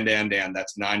just the and,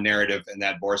 that's non-narrative, and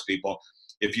that bores people.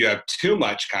 If you have too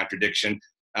much contradiction,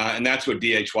 and that's what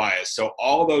DHY is. So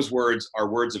all those words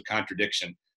are words of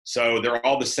contradiction. So they're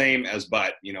all the same as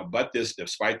but, but this,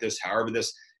 despite this, however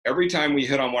this. Every time we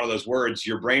hit on one of those words,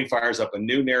 your brain fires up a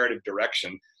new narrative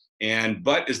direction. And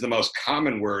but is the most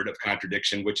common word of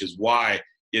contradiction, which is why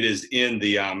it is in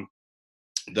the and,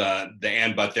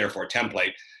 but, therefore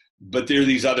template. But there are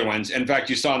these other ones. In fact,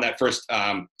 you saw in that first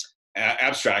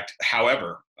abstract,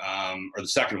 however, or the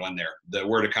second one there, the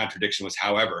word of contradiction was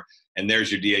however, and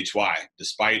there's your DHY,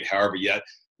 despite, however, yet.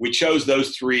 We chose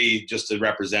those three just to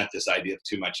represent this idea of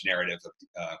too much narrative,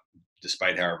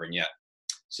 despite, however, and yet.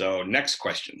 So next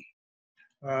question.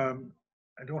 I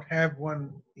don't have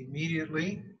one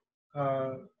immediately,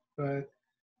 but.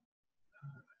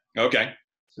 Okay,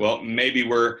 well, maybe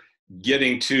we're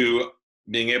getting to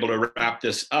being able to wrap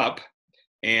this up.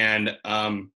 And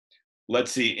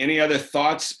let's see, any other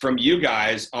thoughts from you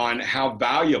guys on how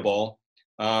valuable,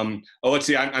 let's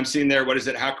see, I'm seeing there, what is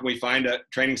it? How can we find a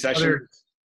training session?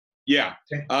 Yeah.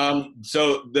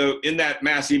 So in that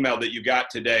mass email that you got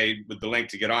today with the link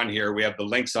to get on here, we have the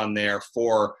links on there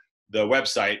for the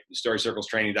website,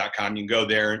 storycirclestraining.com. You can go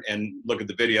there and look at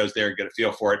the videos there and get a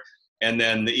feel for it. And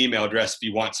then the email address if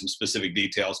you want some specific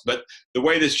details. But the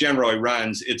way this generally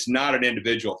runs, it's not an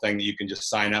individual thing that you can just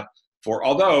sign up for.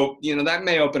 Although, that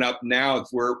may open up now if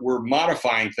we're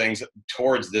modifying things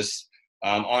towards this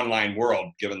online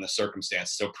world, given the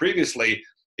circumstance. So previously,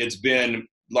 it's been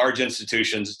large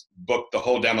institutions book the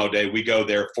whole demo day. We go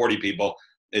there, 40 people.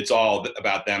 It's all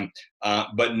about them.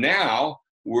 But now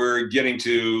we're getting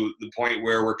to the point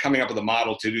where we're coming up with a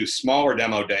model to do smaller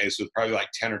demo days with probably like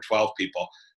 10 or 12 people.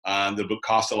 That would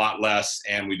cost a lot less,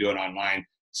 and we do it online.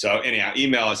 So anyhow,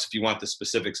 email us if you want the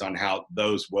specifics on how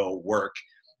those will work.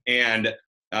 And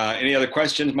any other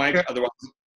questions, Mike? Yeah. Otherwise,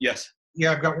 yes.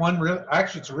 Yeah, I've got one.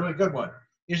 Actually, it's a really good one.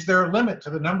 Is there a limit to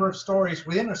the number of stories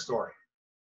within a story?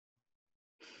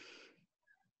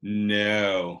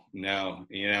 No.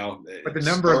 But the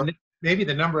number of, maybe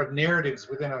the number of narratives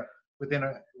within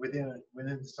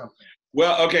something.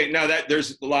 Well, okay, now that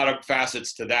there's a lot of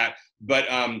facets to that, but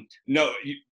no,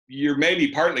 you're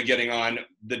maybe partly getting on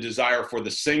the desire for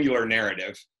the singular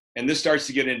narrative, and this starts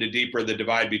to get into deeper the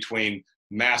divide between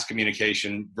mass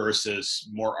communication versus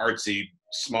more artsy,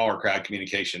 smaller crowd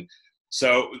communication.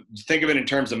 So think of it in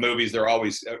terms of movies. They're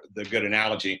always the good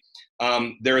analogy.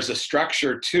 There is a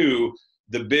structure to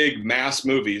the big mass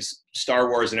movies, Star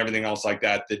Wars and everything else like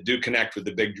that, that do connect with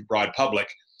the big broad public.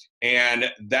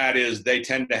 And that is, they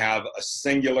tend to have a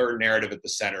singular narrative at the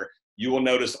center. You will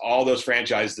notice all those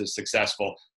franchises that are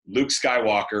successful. Luke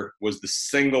Skywalker was the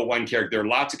single one character. There are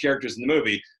lots of characters in the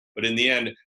movie, but in the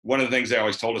end, one of the things they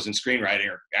always told us in screenwriting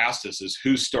or asked us is,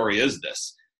 whose story is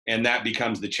this? And that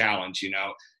becomes the challenge,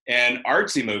 And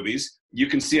artsy movies, you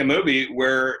can see a movie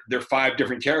where there are 5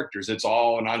 different characters. It's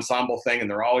all an ensemble thing, and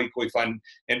they're all equally fun,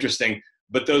 interesting.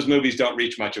 But those movies don't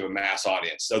reach much of a mass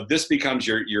audience. So this becomes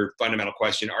your fundamental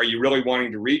question. Are you really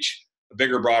wanting to reach a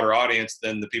bigger, broader audience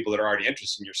than the people that are already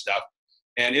interested in your stuff?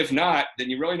 And if not, then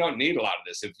you really don't need a lot of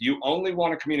this. If you only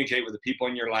want to communicate with the people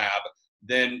in your lab,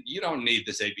 then you don't need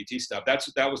this ABT stuff.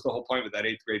 That was the whole point with that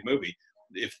 8th grade movie.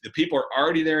 If the people are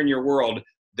already there in your world,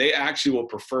 they actually will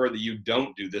prefer that you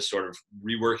don't do this sort of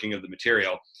reworking of the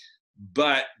material.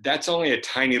 But that's only a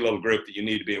tiny little group that you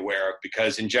need to be aware of,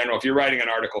 because in general, if you're writing an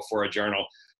article for a journal,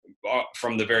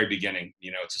 from the very beginning,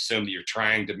 it's assumed that you're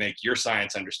trying to make your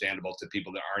science understandable to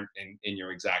people that aren't in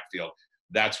your exact field.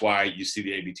 That's why you see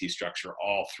the ABT structure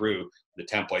all through the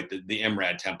template, the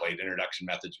MRAD template, Introduction,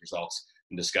 Methods, Results,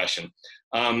 and Discussion.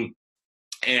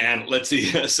 And let's see,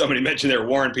 somebody mentioned there,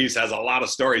 War and Peace has a lot of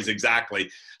stories, exactly.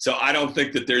 So I don't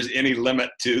think that there's any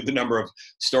limit to the number of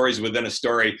stories within a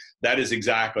story. That is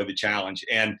exactly the challenge.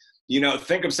 And,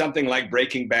 think of something like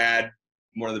Breaking Bad,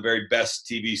 one of the very best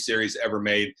TV series ever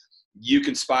made. You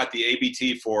can spot the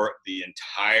ABT for the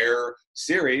entire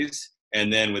series,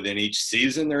 and then within each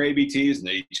season, there are ABTs, and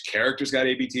each character's got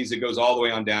ABTs. It goes all the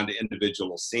way on down to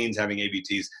individual scenes having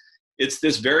ABTs. It's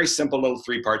this very simple little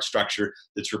 3-part structure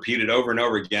that's repeated over and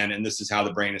over again, and this is how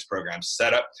the brain is programmed.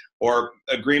 Setup, or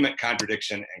agreement,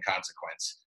 contradiction, and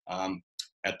consequence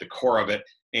at the core of it.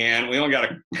 And we only got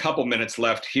a couple minutes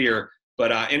left here,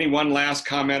 but any one last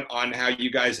comment on how you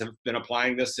guys have been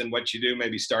applying this and what you do,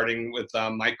 maybe starting with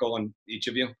Michael and each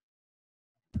of you?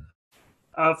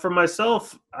 For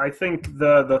myself, I think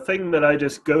the thing that I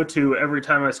just go to every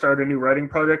time I start a new writing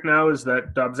project now is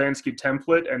that Dobzhansky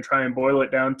template, and try and boil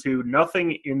it down to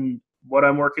nothing in what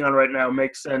I'm working on right now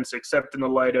makes sense except in the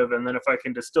light of, and then if I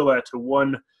can distill that to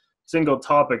one single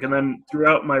topic. And then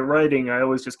throughout my writing, I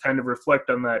always just kind of reflect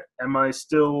on that. Am I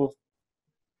still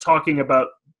talking about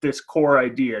this core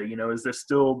idea? Is this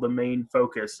still the main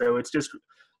focus? So it's just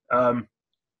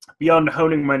beyond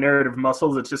honing my narrative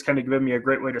muscles, it's just kind of given me a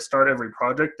great way to start every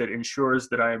project that ensures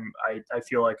that I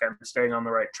feel like I'm staying on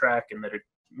the right track and that it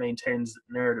maintains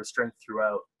narrative strength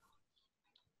throughout.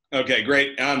 Okay,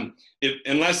 great.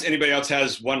 Unless anybody else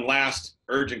has one last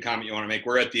urgent comment you want to make,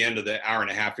 we're at the end of the hour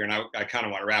and a half here, and I kind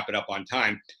of want to wrap it up on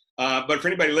time. But for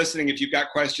anybody listening, if you've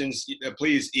got questions,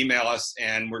 please email us,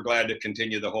 and we're glad to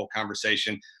continue the whole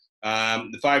conversation.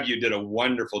 The 5 of you did a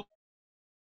wonderful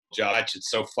job.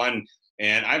 It's so fun.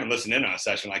 And I haven't listened in on a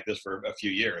session like this for a few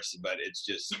years, but it's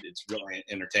really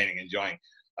entertaining, enjoying.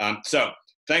 So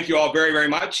thank you all very, very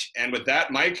much. And with that,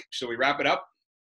 Mike, shall we wrap it up?